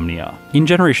Insomnia. In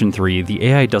Generation 3, the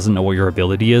AI doesn't know what your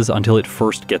ability is until it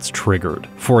first gets triggered.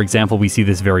 For example, we see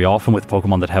this very often with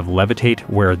Pokemon that have Levitate,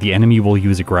 where the enemy will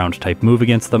use a Ground-type move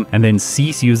against them, and then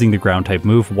cease using the Ground-type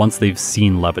move once they've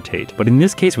seen Levitate. But in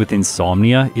this case with Insomnia,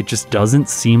 it just doesn't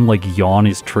seem like Yawn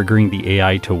is triggering the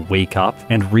AI to wake up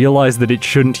and realize that it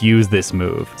shouldn't use this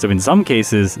move. So in some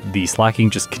cases, the Slacking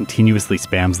just continuously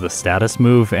spams the status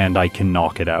move and I can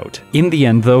knock it out. In the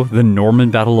end though, the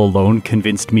Norman battle alone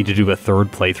convinced me to do a 3rd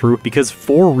playthrough because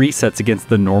 4 resets against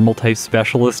the normal type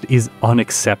specialist is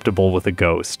unacceptable with a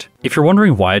ghost. If you're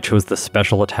wondering why I chose the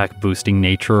special attack boosting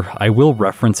nature, I will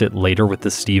reference it later with the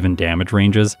Steven damage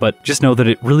ranges, but just know that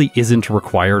it really isn't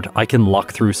required. I can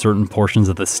luck through certain portions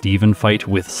of the Steven fight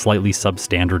with slightly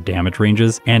substandard damage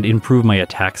ranges and improve my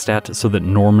attack stat so that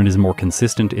Norman is more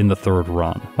consistent in the 3rd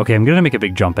run. Okay, I'm gonna make a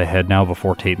big jump ahead now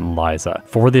before Tate and Liza.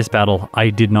 For this battle, I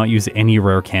did not use any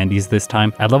rare candies this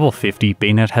time. At level 50,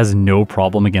 Banette has no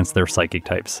problem against their psychic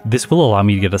types. This will allow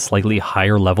me to get a slightly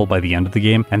higher level by the end of the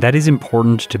game, and that is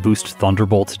important to boost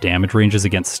Thunderbolt's damage ranges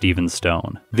against Steven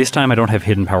Stone. This time I don't have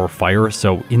Hidden Power Fire,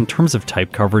 so in terms of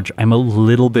type coverage, I'm a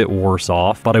little bit worse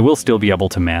off, but I will still be able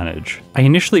to manage. I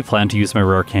initially planned to use my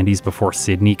rare candies before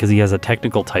Sydney because he has a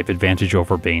technical type advantage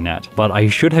over Banette, but I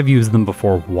should have used them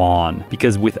before Juan,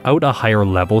 because without a higher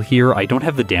level here, I don't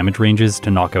have the damage ranges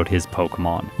to knock out his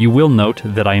Pokemon. You will note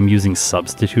that I am using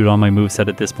Substitute on my moveset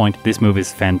at this point. This move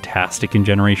is fantastic in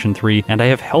Generation 3, and I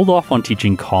have held off on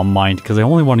teaching Calm Mind because I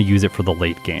only want to use it for the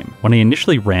late game. When I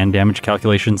initially ran damage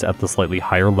calculations at the slightly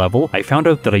higher level, I found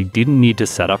out that I didn't need to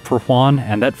set up for Juan,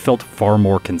 and that felt far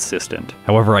more consistent.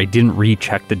 However, I didn't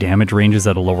recheck the damage ranges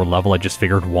at a lower level. I just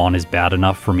figured Juan is bad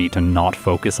enough for me to not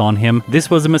focus on him. This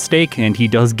was a mistake, and he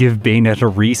does give Banette a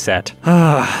reset.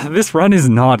 This run is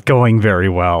not going very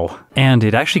well. And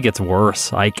it actually gets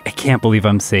worse. I can't believe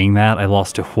I'm saying that. I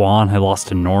lost to Juan, I lost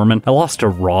to Norman, I lost to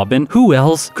Robin. Who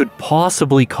else could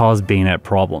possibly cause Banette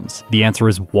problems? The answer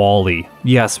is Wally.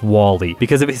 Yes, Wally,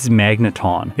 because of his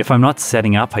Magneton. If I'm not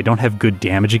setting up, I don't have good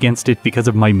damage against it because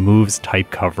of my move's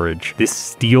type coverage. This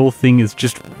Steel thing is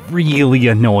just really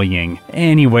annoying.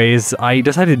 Anyways, I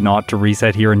decided not to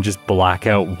reset here and just black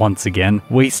out once again,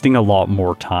 wasting a lot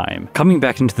more time. Coming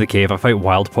back into the cave, I fight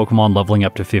wild Pokemon leveling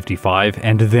up to 55,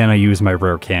 and then I use my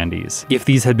rare candies. If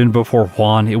these had been before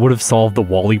Juan, it would have solved the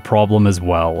Wally problem as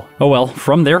well. Oh well,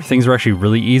 from there things are actually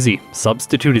really easy.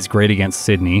 Substitute is great against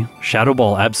Sydney. Shadow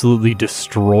Ball absolutely destroys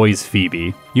destroys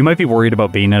Phoebe. You might be worried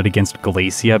about Banette against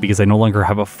Glacia because I no longer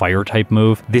have a fire type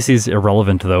move. This is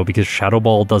irrelevant though because Shadow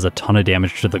Ball does a ton of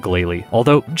damage to the Glalie,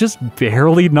 although just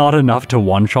barely not enough to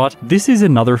one-shot. This is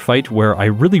another fight where I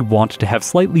really want to have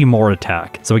slightly more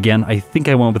attack, so again, I think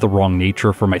I went with the wrong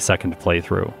nature for my second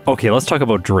playthrough. Okay, let's talk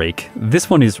about Drake. This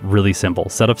one is really simple.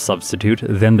 Set up Substitute,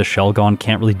 then the Shelgon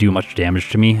can't really do much damage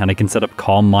to me, and I can set up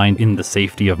Calm Mind in the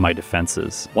safety of my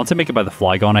defenses. Once I make it by the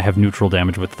Flygon, I have neutral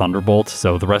damage with Thunderbolt,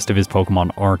 so the rest of his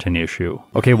Pokemon aren't an issue.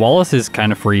 Okay, Wallace is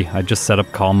kind of free. I just set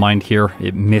up Calm Mind here.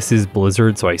 It misses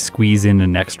Blizzard, so I squeeze in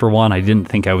an extra one. I didn't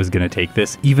think I was going to take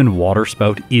this. Even Water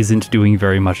Spout isn't doing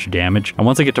very much damage. And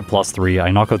once I get to +3,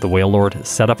 I knock out the Wailord,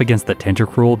 set up against the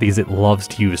Tentacruel because it loves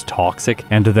to use Toxic,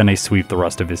 and then I sweep the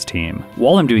rest of his team.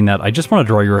 While I'm doing that, I just want to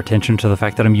draw your attention to the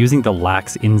fact that I'm using the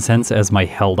Lax Incense as my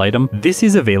held item. This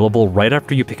is available right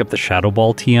after you pick up the Shadow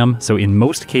Ball TM, so in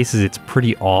most cases it's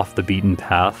pretty off the beaten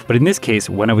path. But in this case,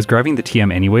 when I was grabbing the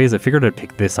TM anyways, I figured I'd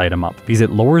pick this item up because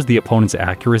it lowers the opponent's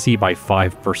accuracy by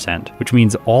 5%, which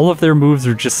means all of their moves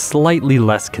are just slightly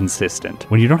less consistent.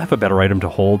 When you don't have a better item to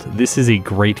hold, this is a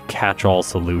great catch-all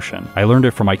solution. I learned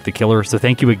it from Ike the Killer, so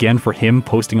thank you again for him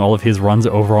posting all of his runs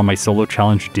over on my Solo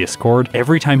Challenge Discord.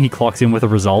 Every time he clocks in with a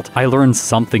result, I learn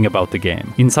something about the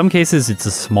game. In some cases, it's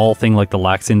a small thing like the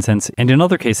Lax Incense, and in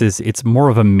other cases, it's more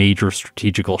of a major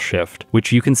strategical shift,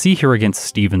 which you can see here against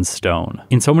Steven Stone.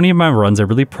 In so many of my runs, I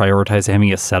really prioritize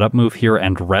having a setup move here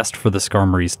and rest for the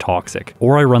Skarmory's Toxic,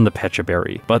 or I run the Pecha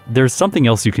Berry. But there's something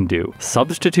else you can do.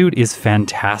 Substitute is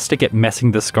fantastic at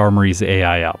messing the Skarmory's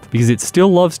AI up, because it still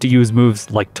loves to use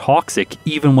moves like Toxic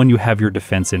even when you have your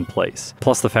defense in place.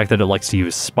 Plus the fact that it likes to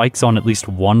use spikes on at least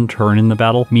one turn in the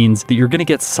battle means that you're going to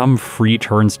get some free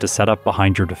turns to set up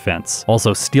behind your defense.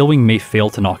 Also, Steel Wing may fail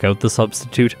to knock out the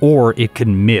Substitute, or it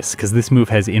can miss because this move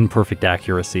has imperfect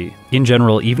accuracy. In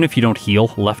general, even if you don't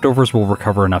heal, Leftovers will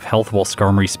recover enough health while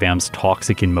Skarmory spams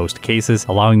Toxic in most cases,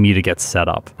 allowing me to get set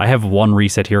up. I have one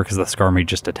reset here because the Skarmory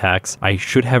just attacks. I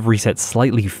should have reset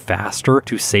slightly faster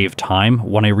to save time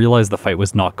when I realized the fight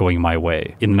was not going my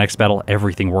way. In the next battle,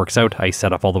 everything works out. I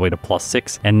set up all the way to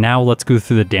 +6, and now let's go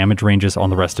through the damage ranges on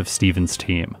the rest of Steven's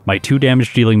team. My 2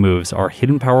 damage dealing moves are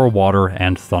Hidden Power Water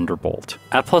and Thunderbolt.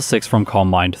 At +6 from Calm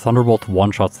Mind, Thunderbolt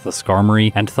one-shots the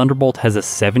Skarmory, and Thunderbolt has a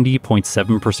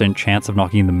 70.7% chance of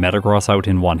knocking the Metagross out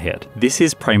in one hit. This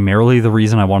is primarily the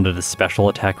reason I wanted a special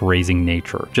attack raising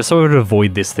nature, just so I would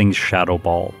avoid this thing's Shadow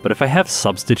Ball. But if I have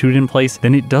Substitute in place,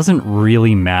 then it doesn't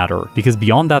really matter, because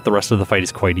beyond that the rest of the fight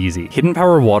is quite easy. Hidden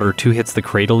Power Water 2 hits the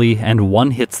Cradily, and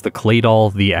 1 hits the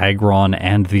Claydol, the Aggron,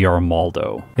 and the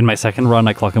Armaldo. In my second run,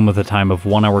 I clock in with a time of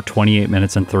 1 hour 28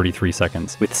 minutes and 33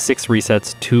 seconds, with 6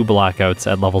 resets, 2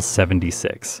 blackouts at level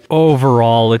 76.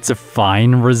 Overall, it's a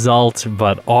fine result,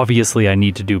 but obviously I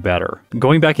need to do better.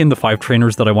 Going back in, the 5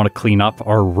 trainers that I want to clean up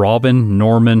are Robin,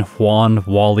 Norman, Juan,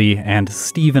 Wally, and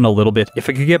Steven a little bit. If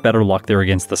I could get better luck there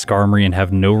against the Skarmory and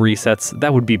have no resets,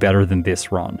 that would be better than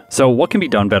this run. So what can be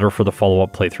done better for the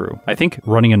follow-up playthrough? I think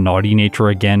running a Naughty Nature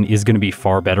again is going to be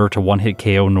far better to one-hit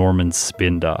KO Norman's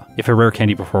Spinda. If I rare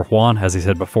candy before Juan, as I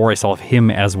said before, I saw him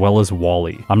as well as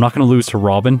Wally. I'm not going to lose to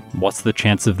Robin. What's the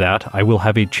chance of that? I will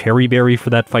have a Cherry Berry for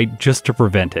that fight just to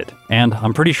prevent it. And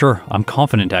I'm pretty sure, I'm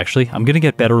confident actually, I'm going to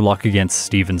get better luck against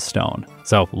Steven Stone.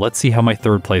 So let's see how my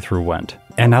third playthrough went.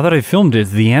 And now that I've filmed it,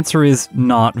 the answer is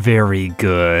not very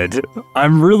good.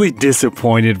 I'm really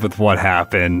disappointed with what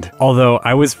happened. Although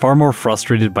I was far more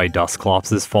frustrated by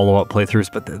Dusclops' follow-up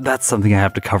playthroughs, but that's something I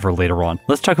have to cover later on.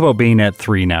 Let's talk about Banette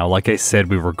 3 now, like I said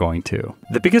we were going to.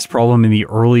 The biggest problem in the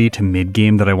early to mid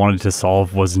game that I wanted to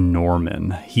solve was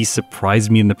Norman. He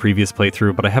surprised me in the previous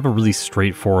playthrough, but I have a really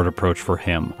straightforward approach for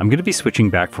him. I'm going to be switching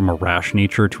back from a rash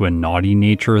nature to a naughty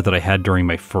nature that I had during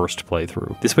my first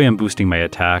playthrough. This way I'm boosting my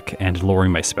attack and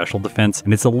lowering my special defense,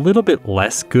 and it's a little bit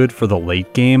less good for the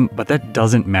late game, but that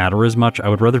doesn't matter as much. I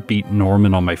would rather beat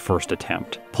Norman on my first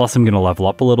attempt. Plus I'm going to level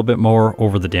up a little bit more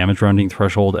over the damage rounding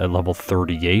threshold at level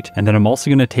 38, and then I'm also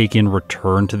going to take in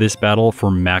Return to this battle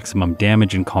for maximum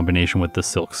damage in combination with the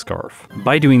Silk Scarf.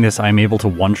 By doing this, I'm able to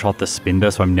one-shot the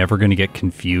Spinda, so I'm never going to get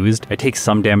confused. I take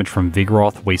some damage from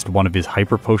Vigoroth, waste one of his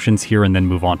Hyper Potions here, and then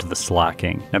move on to the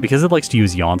Slacking. Now because it likes to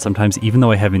use Yawn sometimes, even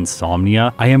though I have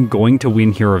Insomnia, I am going to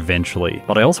win here eventually. quickly,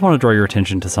 but I also want to draw your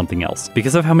attention to something else.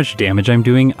 Because of how much damage I'm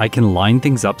doing, I can line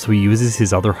things up so he uses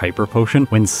his other hyper potion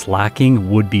when slacking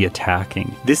would be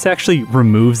attacking. This actually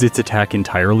removes its attack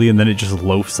entirely and then it just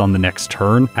loafs on the next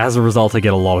turn. As a result, I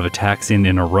get a lot of attacks in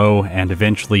a row and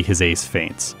eventually his ace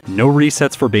faints. No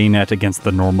resets for Banette against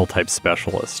the normal type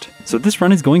specialist. So this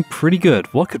run is going pretty good.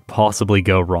 What could possibly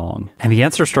go wrong? And the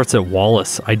answer starts at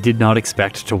Wallace. I did not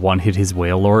expect to one-hit his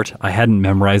Wailord. I hadn't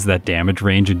memorized that damage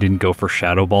range and didn't go for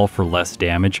Shadow Ball for less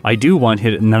damage. I do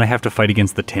one-hit it and then I have to fight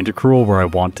against the Tentacruel where I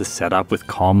want to set up with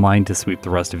Calm Mind to sweep the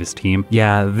rest of his team.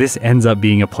 Yeah, this ends up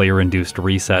being a player-induced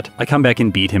reset. I come back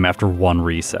and beat him after one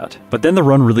reset. But then the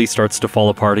run really starts to fall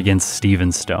apart against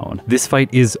Steven Stone. This fight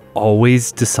is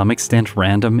always to some extent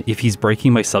random. If he's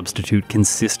breaking my substitute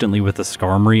consistently with a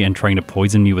Skarmory and trying to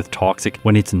poison me with Toxic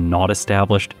when it's not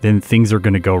established, then things are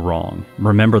going to go wrong.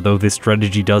 Remember though, this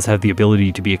strategy does have the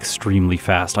ability to be extremely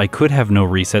fast. I could have no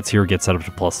resets here, get set up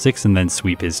to +6 and then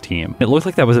sweep his team. It looked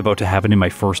like that was about to happen in my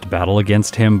first battle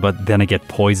against him, but then I get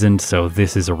poisoned, so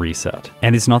this is a reset.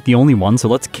 And it's not the only one, so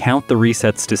let's count the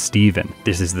resets to Steven.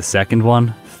 This is the second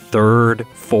one, third,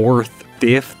 fourth,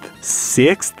 fifth,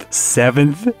 sixth,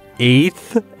 seventh,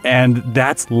 8th, and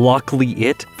that's luckily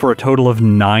it for a total of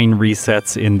 9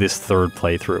 resets in this third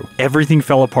playthrough. Everything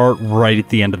fell apart right at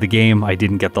the end of the game. I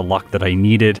didn't get the luck that I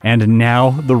needed, and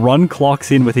now the run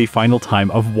clocks in with a final time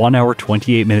of 1 hour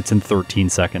 28 minutes and 13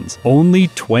 seconds. Only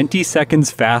 20 seconds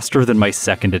faster than my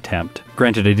second attempt.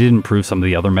 Granted, I did improve some of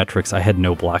the other metrics. I had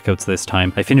no blackouts this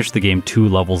time. I finished the game 2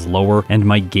 levels lower, and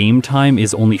my game time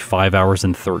is only 5 hours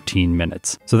and 13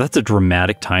 minutes. So that's a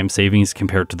dramatic time savings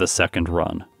compared to the second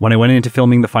run. When I went into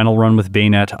filming the final run with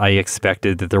Banette, I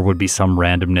expected that there would be some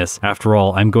randomness. After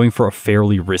all, I'm going for a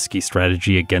fairly risky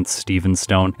strategy against Steven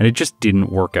Stone, and it just didn't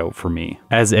work out for me.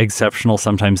 As Exceptional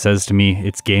sometimes says to me,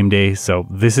 it's game day, so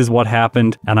this is what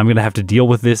happened, and I'm gonna have to deal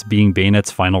with this being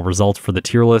Banette's final result for the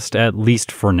tier list, at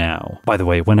least for now. By the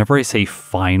way, whenever I say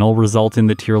final result in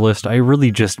the tier list, I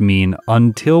really just mean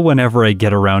until whenever I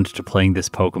get around to playing this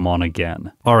Pokemon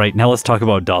again. Alright, now let's talk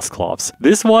about Dusclops.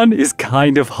 This one is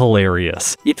kind of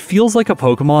hilarious. It feels like a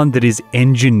Pokemon that is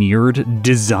engineered,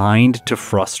 designed to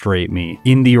frustrate me.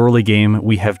 In the early game,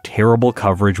 we have terrible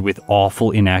coverage with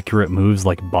awful inaccurate moves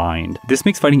like Bind. This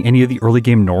makes fighting any of the early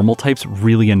game normal types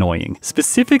really annoying.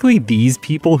 Specifically these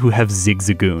people who have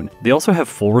Zigzagoon. They also have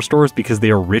full restores because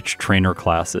they are rich trainer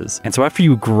classes. And so after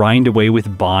you grind away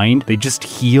with Bind, they just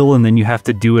heal and then you have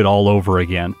to do it all over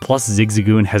again. Plus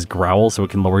Zigzagoon has Growl so it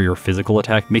can lower your physical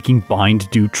attack, making Bind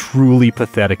do truly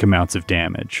pathetic amounts of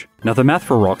damage. Now the math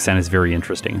for Roxanne is very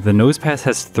interesting. The Nosepass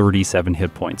has 37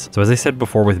 hit points. So as I said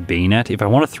before with Banette, if I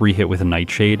want to 3-hit with a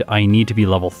Nightshade, I need to be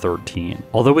level 13.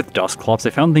 Although with Dusclops,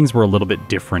 I found things were a little bit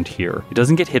different here. It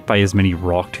doesn't get hit by as many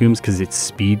Rock Tombs because its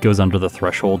speed goes under the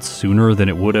threshold sooner than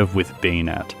it would have with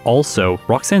Banette. Also,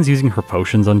 Roxanne's using her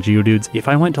potions on Geodudes. If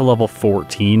I went to level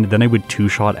 14, then I would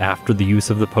 2-shot after the use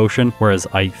of the potion, whereas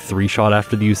I 3-shot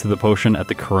after the use of the potion at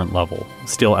the current level.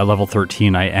 Still, at level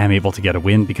 13, I am able to get a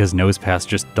win because Nosepass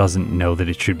just doesn't know that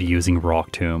it should be using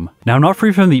Rock Tomb. Now, I'm not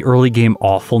free from the early game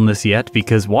awfulness yet,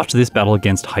 because watch this battle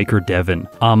against Hiker Devon.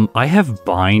 I have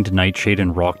Bind, Nightshade,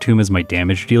 and Rock Tomb as my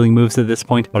damage dealing moves at this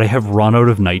point, but I have run out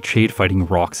of Nightshade fighting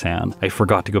Roxanne. I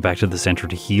forgot to go back to the center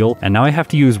to heal, and now I have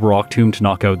to use Rock Tomb to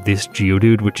knock out this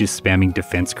Geodude, which is spamming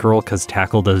Defense Curl because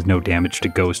Tackle does no damage to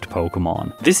ghost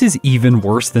Pokemon. This is even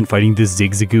worse than fighting the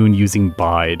Zigzagoon using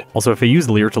Bide. Also, if I use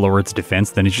Leer to lower its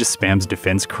defense, then it just spams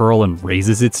Defense Curl and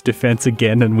raises its defense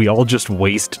again, and we all just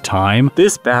waste time.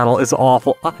 This battle is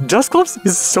awful. Dusclops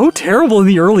is so terrible in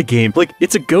the early game. Like,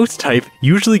 it's a ghost type.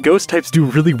 Usually ghost types do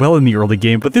really well in the early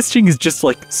game, but this thing is just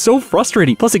like so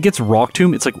frustrating. Plus it gets Rock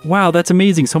Tomb. It's like, wow, that's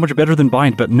amazing. So much better than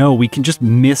Bind, but no, we can just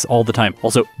miss all the time.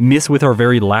 Also, miss with our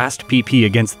very last PP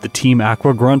against the Team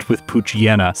Aqua Grunt with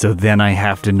Poochyena. So then I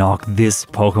have to knock this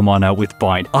Pokemon out with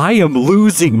Bind. I am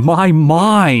losing my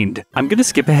mind. I'm gonna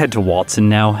skip ahead to Watson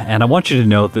now, and I want you to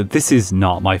know that this is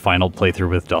not my final playthrough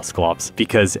with Dusclops,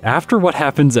 because after what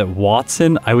happens at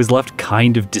Watson, I was left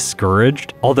kind of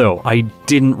discouraged. Although I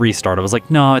didn't restart. I was like,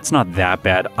 no, it's not that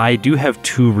bad. I do have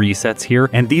 2 resets here,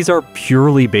 and these are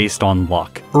purely based on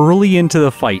luck. Early into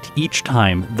the fight, each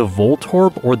time, the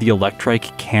Voltorb or the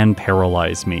Electrike can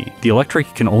paralyze me. The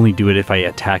Electrike can only do it if I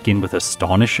attack in with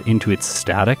Astonish into its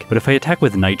static, but if I attack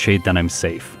with Nightshade, then I'm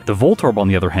safe. The The Voltorb, on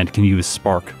the other hand, can use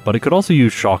Spark, but it could also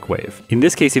use Shockwave. In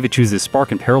this case, if it chooses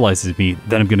Spark and paralyzes me,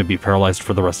 then I'm going to be paralyzed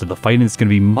for the rest of the fight, and it's going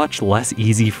to be much less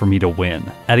easy for me to win.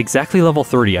 At exactly level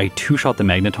 30, I 2-shot the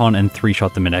Magneton and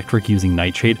 3-shot the Manectric using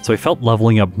Nightshade, so I felt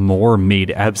leveling up more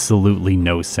made absolutely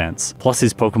no sense. Plus,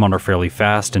 his Pokemon are fairly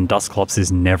fast, and Dusclops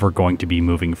is never going to be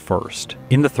moving first.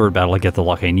 In the third battle, I get the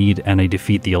luck I need, and I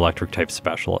defeat the Electric-type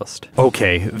specialist.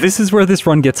 Okay, this is where this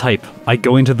run gets hype. I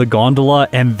go into the gondola,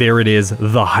 and there it is,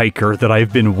 the hiker that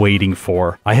I've been waiting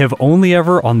for. I have only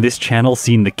ever on this channel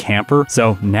seen the camper,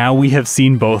 so now we have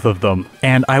seen both of them.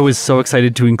 And I was so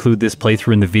excited to include this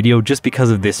playthrough in the video just because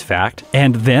of this fact.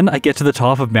 And then I get to the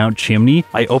top of Mount Chimney,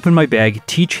 I open my bag,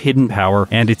 teach Hidden Power,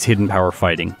 and it's Hidden Power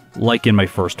fighting. Like in my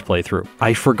first playthrough.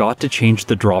 I forgot to change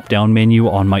the drop-down menu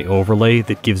on my overlay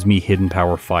that gives me Hidden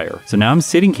Power Fire. So now I'm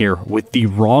sitting here with the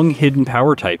wrong Hidden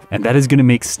Power type, and that is going to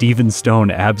make Steven Stone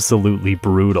absolutely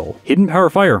brutal. Hidden Power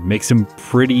Fire makes him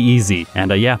pretty easy,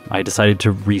 and yeah, I decided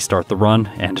to restart the run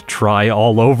and try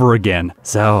all over again.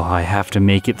 So I have to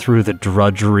make it through the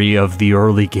drudgery of the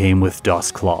early game with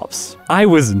Dusclops. I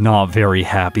was not very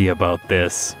happy about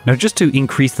this. Now, just to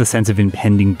increase the sense of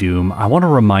impending doom, I want to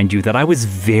remind you that I was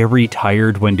very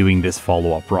tired when doing this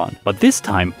follow-up run. But this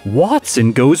time,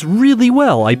 Watson goes really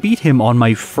well. I beat him on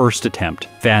my first attempt.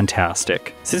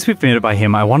 Fantastic. Since we've made it by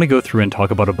him, I want to go through and talk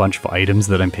about a bunch of items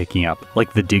that I'm picking up,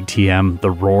 like the Dig TM,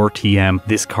 the Roar TM,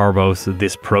 this Carbos,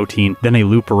 this Protein, then I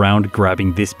loop around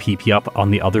grabbing this PP up on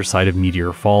the other side of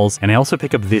Meteor Falls, and I also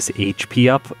pick up this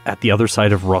HP up at the other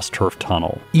side of Rust Turf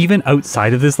Tunnel. Even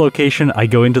outside of this location, I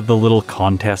go into the little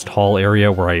contest hall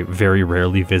area where I very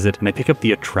rarely visit, and I pick up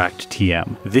the Attract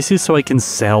TM. This is so I can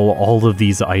sell all of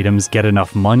these items, get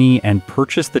enough money, and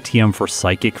purchase the TM for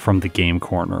Psychic from the game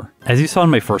corner. As you saw in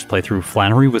my first playthrough,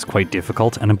 Flannery was quite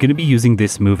difficult, and I'm going to be using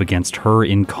this move against her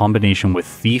in combination with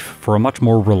Thief for a much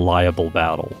more reliable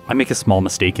battle. I make a small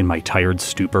mistake in my Tired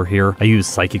Stupor here. I use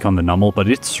Psychic on the Numel, but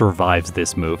it survives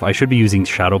this move. I should be using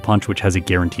Shadow Punch, which has a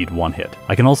guaranteed one-hit.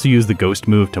 I can also use the Ghost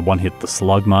move to one-hit the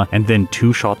Slugma, and then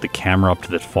 2-shot the Camerupt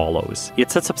that follows. It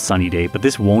sets up Sunny Day, but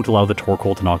this won't allow the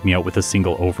Torkoal to knock me out with a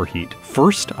single overheat.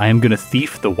 First, I am going to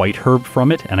Thief the White Herb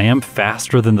from it, and I am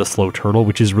faster than the Slow Turtle,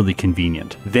 which is really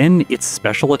convenient. Then its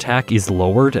special attack is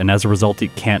lowered, and as a result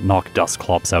it can't knock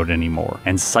Dusclops out anymore.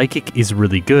 And Psychic is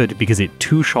really good because it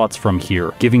 2-shots from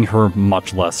here, giving her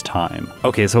much less time.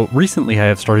 Okay, so recently I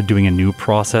have started doing a new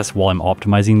process while I'm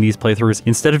optimizing these playthroughs.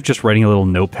 Instead of just writing a little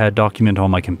notepad document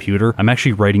on my computer, I'm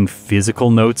actually writing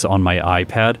physical notes on my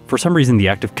iPad. For some reason, the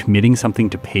act of committing something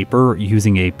to paper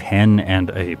using a pen and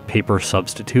a paper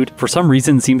substitute, for some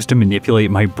reason seems to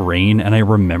manipulate my brain, and I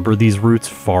remember these routes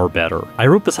far better. I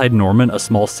wrote beside Norman a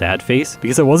small sad face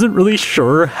because I wasn't really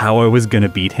sure how I was gonna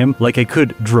beat him. Like, I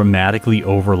could dramatically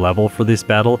overlevel for this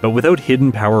battle, but without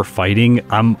Hidden Power fighting,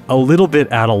 I'm a little bit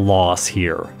at a loss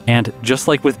here. And just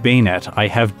like with Banette, I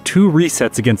have 2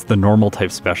 resets against the normal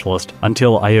type specialist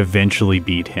until I eventually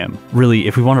beat him. Really,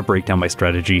 if we want to break down my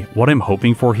strategy, what I'm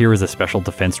hoping for here is a special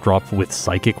defense drop with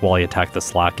Psychic while I attack the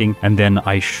Slacking, and then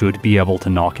I should be able to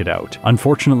knock it out.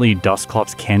 Unfortunately,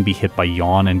 Dusclops can be hit by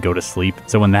Yawn and go to sleep,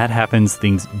 so when that happens,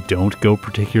 things don't go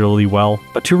particularly well.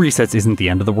 But 2 resets isn't the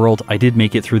end of the world. I did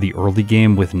make it through the early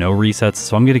game with no resets,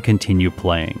 so I'm going to continue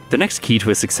playing. The next key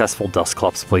to a successful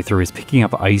Dusclops playthrough is picking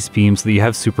up Ice Beam so that you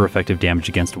have super effective damage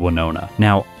against Winona.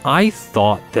 Now, I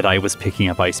thought that I was picking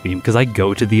up Ice Beam because I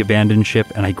go to the abandoned ship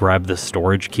and I grab the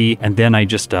storage key, and then I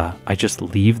just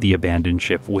leave the abandoned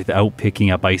ship without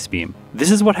picking up Ice Beam. This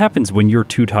is what happens when you're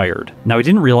too tired. Now, I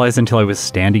didn't realize until I was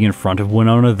standing in front of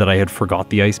Winona that I had forgot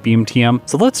the Ice Beam TM,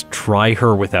 so let's try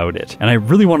her without it. And I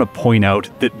really want to point out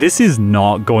that this is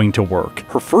not going to work.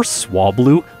 Her first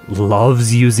Swablu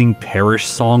loves using Perish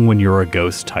Song when you're a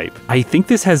ghost type. I think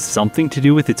this has something to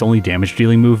do with its only damage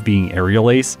dealing move being Aerial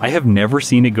Ace. I have never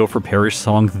seen it go for Perish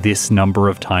Song this number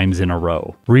of times in a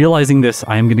row. Realizing this,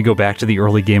 I am going to go back to the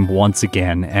early game once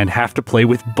again and have to play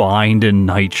with Bind and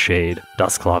Nightshade.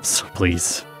 Dusclops,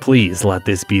 please let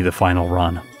this be the final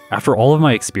run. After all of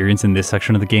my experience in this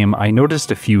section of the game, I noticed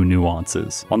a few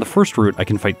nuances. On the first route, I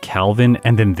can fight Calvin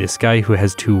and then this guy who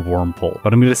has 2 Wormpull,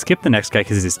 but I'm going to skip the next guy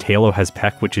because his Tailo has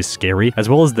Peck, which is scary, as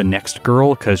well as the next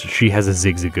girl because she has a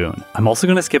Zigzagoon. I'm also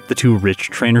going to skip the 2 rich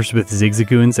trainers with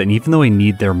Zigzagoons, and even though I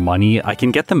need their money, I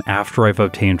can get them after I've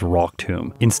obtained Rock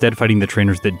Tomb, instead fighting the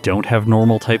trainers that don't have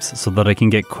normal types so that I can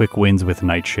get quick wins with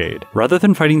Nightshade. Rather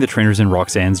than fighting the trainers in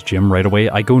Roxanne's gym right away,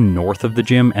 I go north of the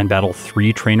gym and battle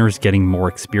 3 trainers getting more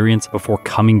experience experience before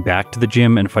coming back to the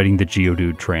gym and fighting the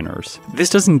Geodude trainers. This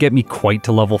doesn't get me quite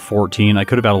to level 14, I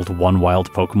could have battled one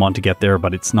wild Pokemon to get there,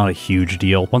 but it's not a huge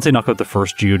deal. Once I knock out the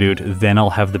first Geodude, then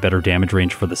I'll have the better damage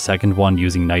range for the second one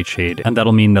using Nightshade, and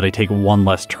that'll mean that I take one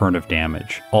less turn of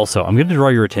damage. Also, I'm going to draw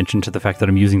your attention to the fact that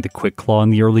I'm using the Quick Claw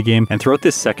in the early game, and throughout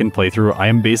this second playthrough, I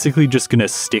am basically just going to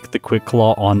stick the Quick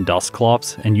Claw on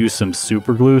Dusclops and use some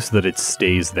super glue so that it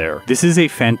stays there. This is a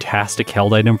fantastic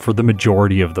held item for the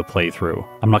majority of the playthrough.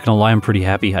 I'm not going to lie, I'm pretty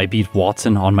happy I beat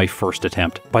Watson on my first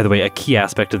attempt. By the way, a key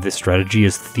aspect of this strategy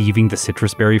is thieving the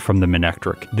Citrus Berry from the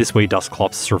Manectric. This way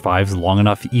Dusclops survives long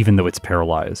enough even though it's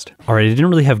paralyzed. Alright, I didn't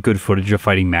really have good footage of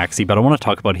fighting Maxie, but I want to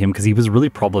talk about him because he was really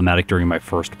problematic during my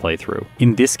first playthrough.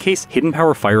 In this case, Hidden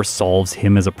Power Fire solves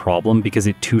him as a problem because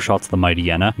it two-shots the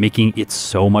Mightyena, making it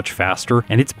so much faster,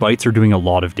 and its bites are doing a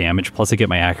lot of damage, plus I get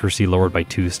my accuracy lowered by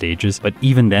 2 stages. But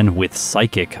even then, with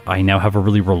Psychic, I now have a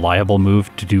really reliable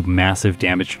move to do massive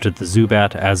damage to the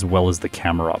Zubat as well as the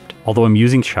Camerupt. Although I'm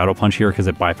using Shadow Punch here because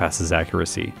it bypasses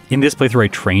accuracy. In this playthrough I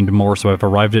trained more, so I've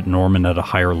arrived at Norman at a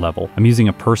higher level. I'm using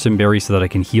a Person Berry so that I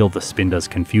can heal the Spinda's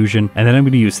Confusion, and then I'm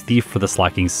going to use Thief for the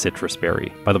slacking Citrus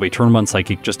Berry. By the way, turn 1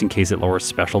 Psychic just in case it lowers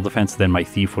special defense, then my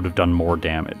Thief would have done more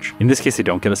damage. In this case I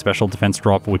don't get a special defense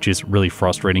drop, which is really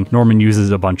frustrating. Norman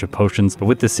uses a bunch of potions, but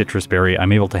with this Citrus Berry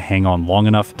I'm able to hang on long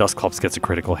enough. Dusclops gets a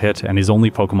critical hit, and his only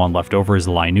Pokemon left over is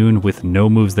Linoon with no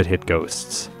moves that hit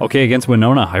ghosts. Okay, against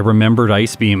Winona, I remembered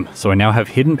Ice Beam, so I now have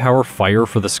Hidden Power Fire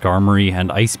for the Skarmory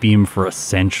and Ice Beam for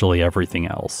essentially everything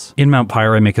else. In Mount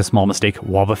Pyre I make a small mistake.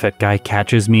 Wobbuffet guy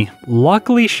catches me.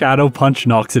 Luckily Shadow Punch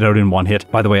knocks it out in one hit.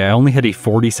 By the way, I only had a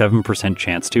 47%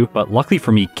 chance to, but luckily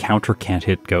for me, Counter can't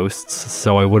hit ghosts,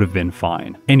 so I would have been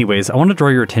fine. Anyways, I want to draw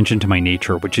your attention to my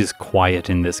nature, which is quiet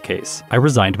in this case. I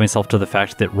resigned myself to the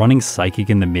fact that running Psychic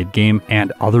in the mid game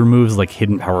and other moves like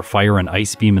Hidden Power Fire and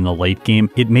Ice Beam in the late game,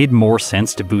 it made more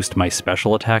sense to boost my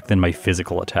special attack than my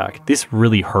physical attack. This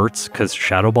really hurts because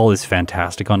Shadow Ball is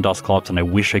fantastic on Dusclops and I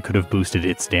wish I could have boosted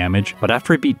its damage, but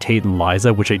after I beat Tate and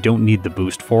Liza, which I don't need the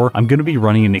boost for, I'm going to be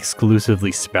running an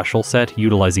exclusively special set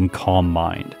utilizing Calm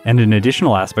Mind. And an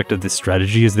additional aspect of this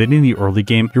strategy is that in the early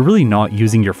game, you're really not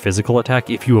using your physical attack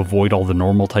if you avoid all the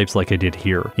normal types like I did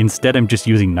here. Instead, I'm just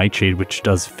using Nightshade, which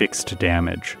does fixed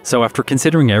damage. So after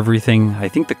considering everything, I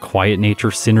think the quiet nature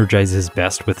synergizes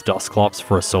best with Dusclops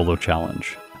for a solo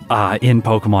challenge. In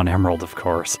Pokemon Emerald, of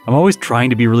course. I'm always trying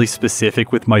to be really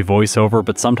specific with my voiceover,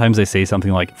 but sometimes I say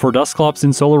something like, for Dusclops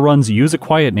in solo runs, use a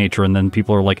quiet nature, and then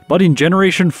people are like, but in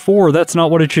Generation 4, that's not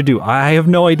what it should do. I have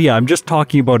no idea, I'm just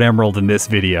talking about Emerald in this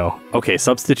video. Okay,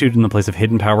 Substitute in the place of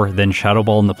Hidden Power, then Shadow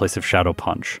Ball in the place of Shadow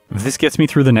Punch. If this gets me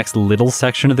through the next little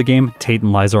section of the game, Tate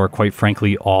and Liza are quite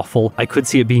frankly awful. I could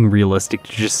see it being realistic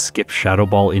to just skip Shadow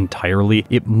Ball entirely.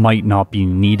 It might not be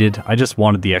needed, I just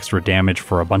wanted the extra damage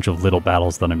for a bunch of little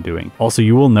battles that I'm doing. Also,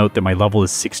 you will note that my level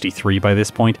is 63 by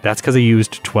this point. That's because I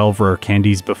used 12 rare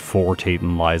candies before Tate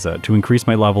and Liza to increase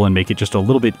my level and make it just a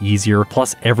little bit easier,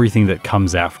 plus everything that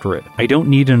comes after it. I don't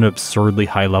need an absurdly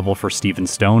high level for Steven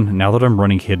Stone now that I'm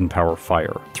running Hidden Power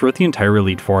Fire. Throughout the entire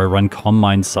Elite Four, I run Calm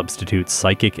Mind, Substitute,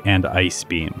 Psychic, and Ice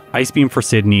Beam. Ice Beam for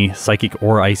Sydney, Psychic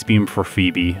or Ice Beam for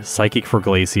Phoebe, Psychic for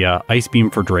Glacia, Ice Beam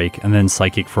for Drake, and then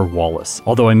Psychic for Wallace.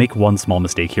 Although I make one small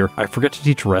mistake here, I forget to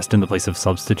teach Rest in the place of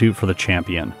Substitute for the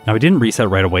champion. Now I didn't reset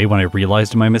right away when I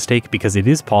realized my mistake because it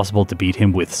is possible to beat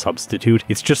him with Substitute,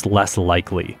 it's just less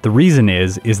likely. The reason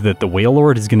is that the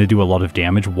Wailord is going to do a lot of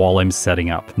damage while I'm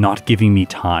setting up, not giving me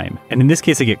time. And in this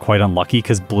case I get quite unlucky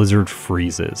because Blizzard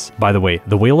freezes. By the way,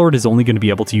 the Wailord is only going to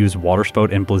be able to use Water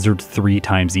Spout and Blizzard 3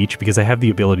 times each because I have the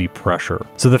ability Pressure.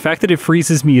 So the fact that it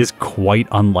freezes me is quite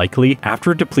unlikely.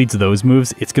 After it depletes those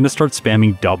moves, it's going to start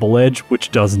spamming Double Edge,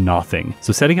 which does nothing.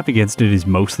 So setting up against it is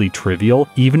mostly trivial.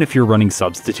 Even if you're running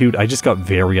Substitute, I just got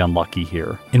very unlucky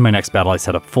here. In my next battle I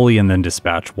set up fully and then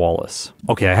dispatch Wallace.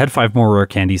 Okay, I had 5 more rare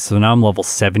candies, so now I'm level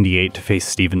 78 to face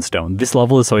Steven Stone. This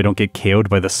level is so I don't get KO'd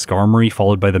by the Skarmory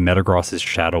followed by the Metagross's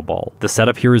Shadow Ball. The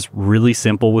setup here is really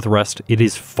simple with Rest. It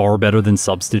is far better than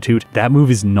Substitute. That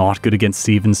move is not good against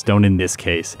Steven Stone in this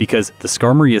case, because the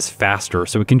Skarmory is faster,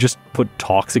 so it can just put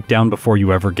Toxic down before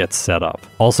you ever get set up.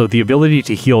 Also, the ability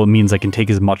to heal means I can take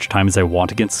as much time as I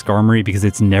want against Skarmory because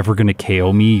it's never going to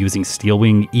KO me using Steel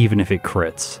Wing even if it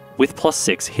crits. With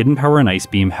 +6, Hidden Power and Ice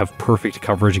Beam have perfect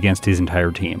coverage against his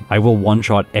entire team. I will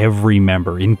one-shot every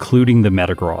member, including the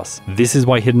Metagross. This is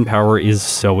why Hidden Power is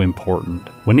so important.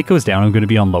 When it goes down, I'm going to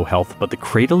be on low health, but the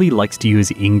Cradily likes to use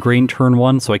Ingrain turn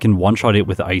 1, so I can one-shot it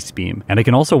with Ice Beam. And I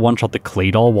can also one-shot the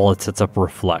Claydol while it sets up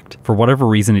Reflect. For whatever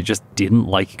reason, it just didn't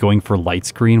like going for Light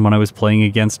Screen when I was playing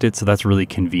against it, so that's really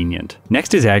convenient.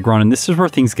 Next is Aggron, and this is where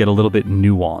things get a little bit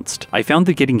nuanced. I found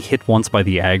that getting hit once by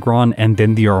the Aggron and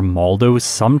then the Armaldo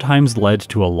sometimes led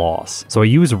to a loss. So I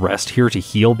use Rest here to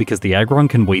heal because the Aggron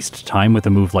can waste time with a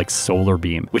move like Solar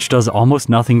Beam, which does almost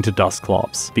nothing to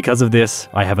Dusclops. Because of this,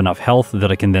 I have enough health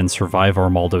that I can then survive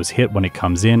Armaldo's hit when it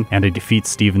comes in, and I defeat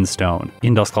Steven Stone.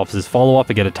 In Dusclops' follow-up,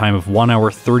 I get a time of 1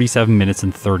 hour, 37 minutes,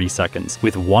 and 30 seconds,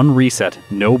 with 1 reset,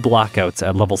 no blackouts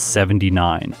at level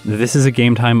 79. This is a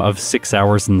game time of 6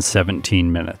 hours and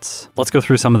 17 minutes. Let's go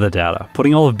through some of the data.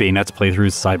 Putting all of Banette's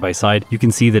playthroughs side by side, you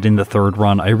can see that in the third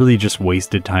run, I really just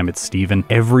wasted time at Steven.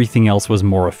 Everything else was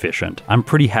more efficient. I'm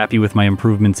pretty happy with my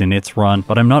improvements in its run,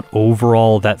 but I'm not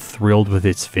overall that thrilled with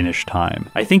its finish time.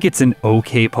 I think it's an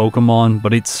okay Pokemon,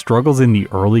 but it struggles in the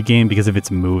early game because of its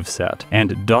moveset,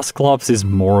 and Dusclops is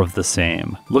more of the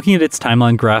same. Looking at its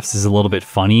timeline graphs is a little bit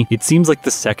funny. It seems like the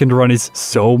second run is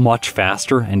so much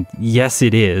faster, and yes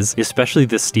it is, especially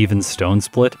the Steven Stone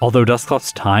split, although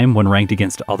Dusclops' time when ranked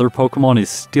against other Pokemon is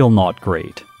still not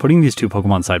great. Putting these two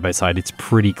Pokemon side by side, it's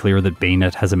pretty clear that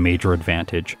Banette has a major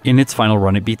advantage. In its final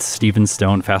run, it beats Steven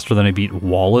Stone faster than I beat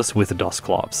Wallace with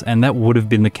Dusclops, and that would have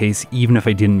been the case even if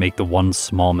I didn't make the one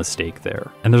small mistake there.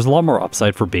 And there's a lot more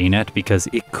upside for Banette because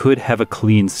it could have a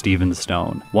clean Steven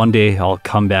Stone. One day I'll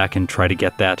come back and try to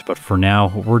get that, but for now,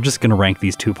 we're just gonna rank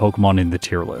these two Pokemon in the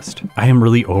tier list. I am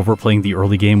really overplaying the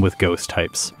early game with ghost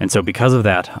types, and so because of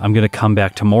that, I'm gonna come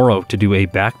back tomorrow to do a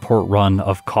backport run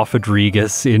of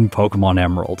Cofidrigus in Pokemon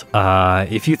Emerald.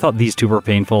 If you thought these two were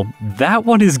painful, that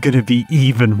one is gonna be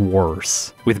even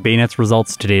worse. With Banette's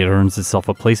results, today it earns itself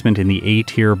a placement in the A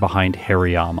tier behind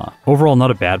Hariyama. Overall, not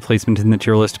a bad placement in the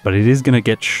tier list, but it is gonna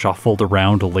get shuffled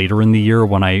around later in the year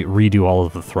when I redo all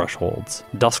of the thresholds.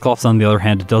 Dusclops, on the other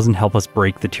hand, doesn't help us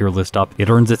break the tier list up. It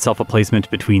earns itself a placement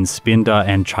between Spinda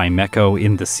and Chimecho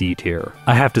in the C tier.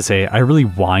 I have to say, I really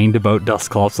whined about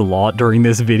Dusclops a lot during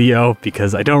this video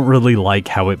because I don't really like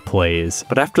how it plays,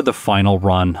 but after the final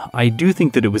run, I do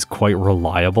think that it was quite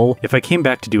reliable. If I came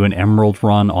back to do an Emerald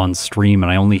run on stream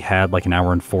and I only had like an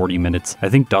hour and 40 minutes, I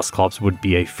think Dusclops would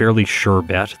be a fairly sure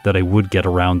bet that I would get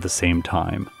around the same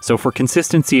time. So for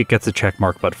consistency, it gets a check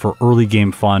mark, but for early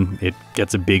game fun, it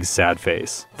gets a big sad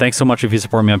face. Thanks so much if you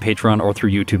support me on Patreon or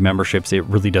through YouTube memberships. It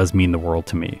really does mean the world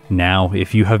to me. Now,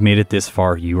 if you have made it this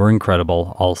far, you are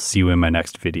incredible. I'll see you in my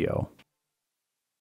next video.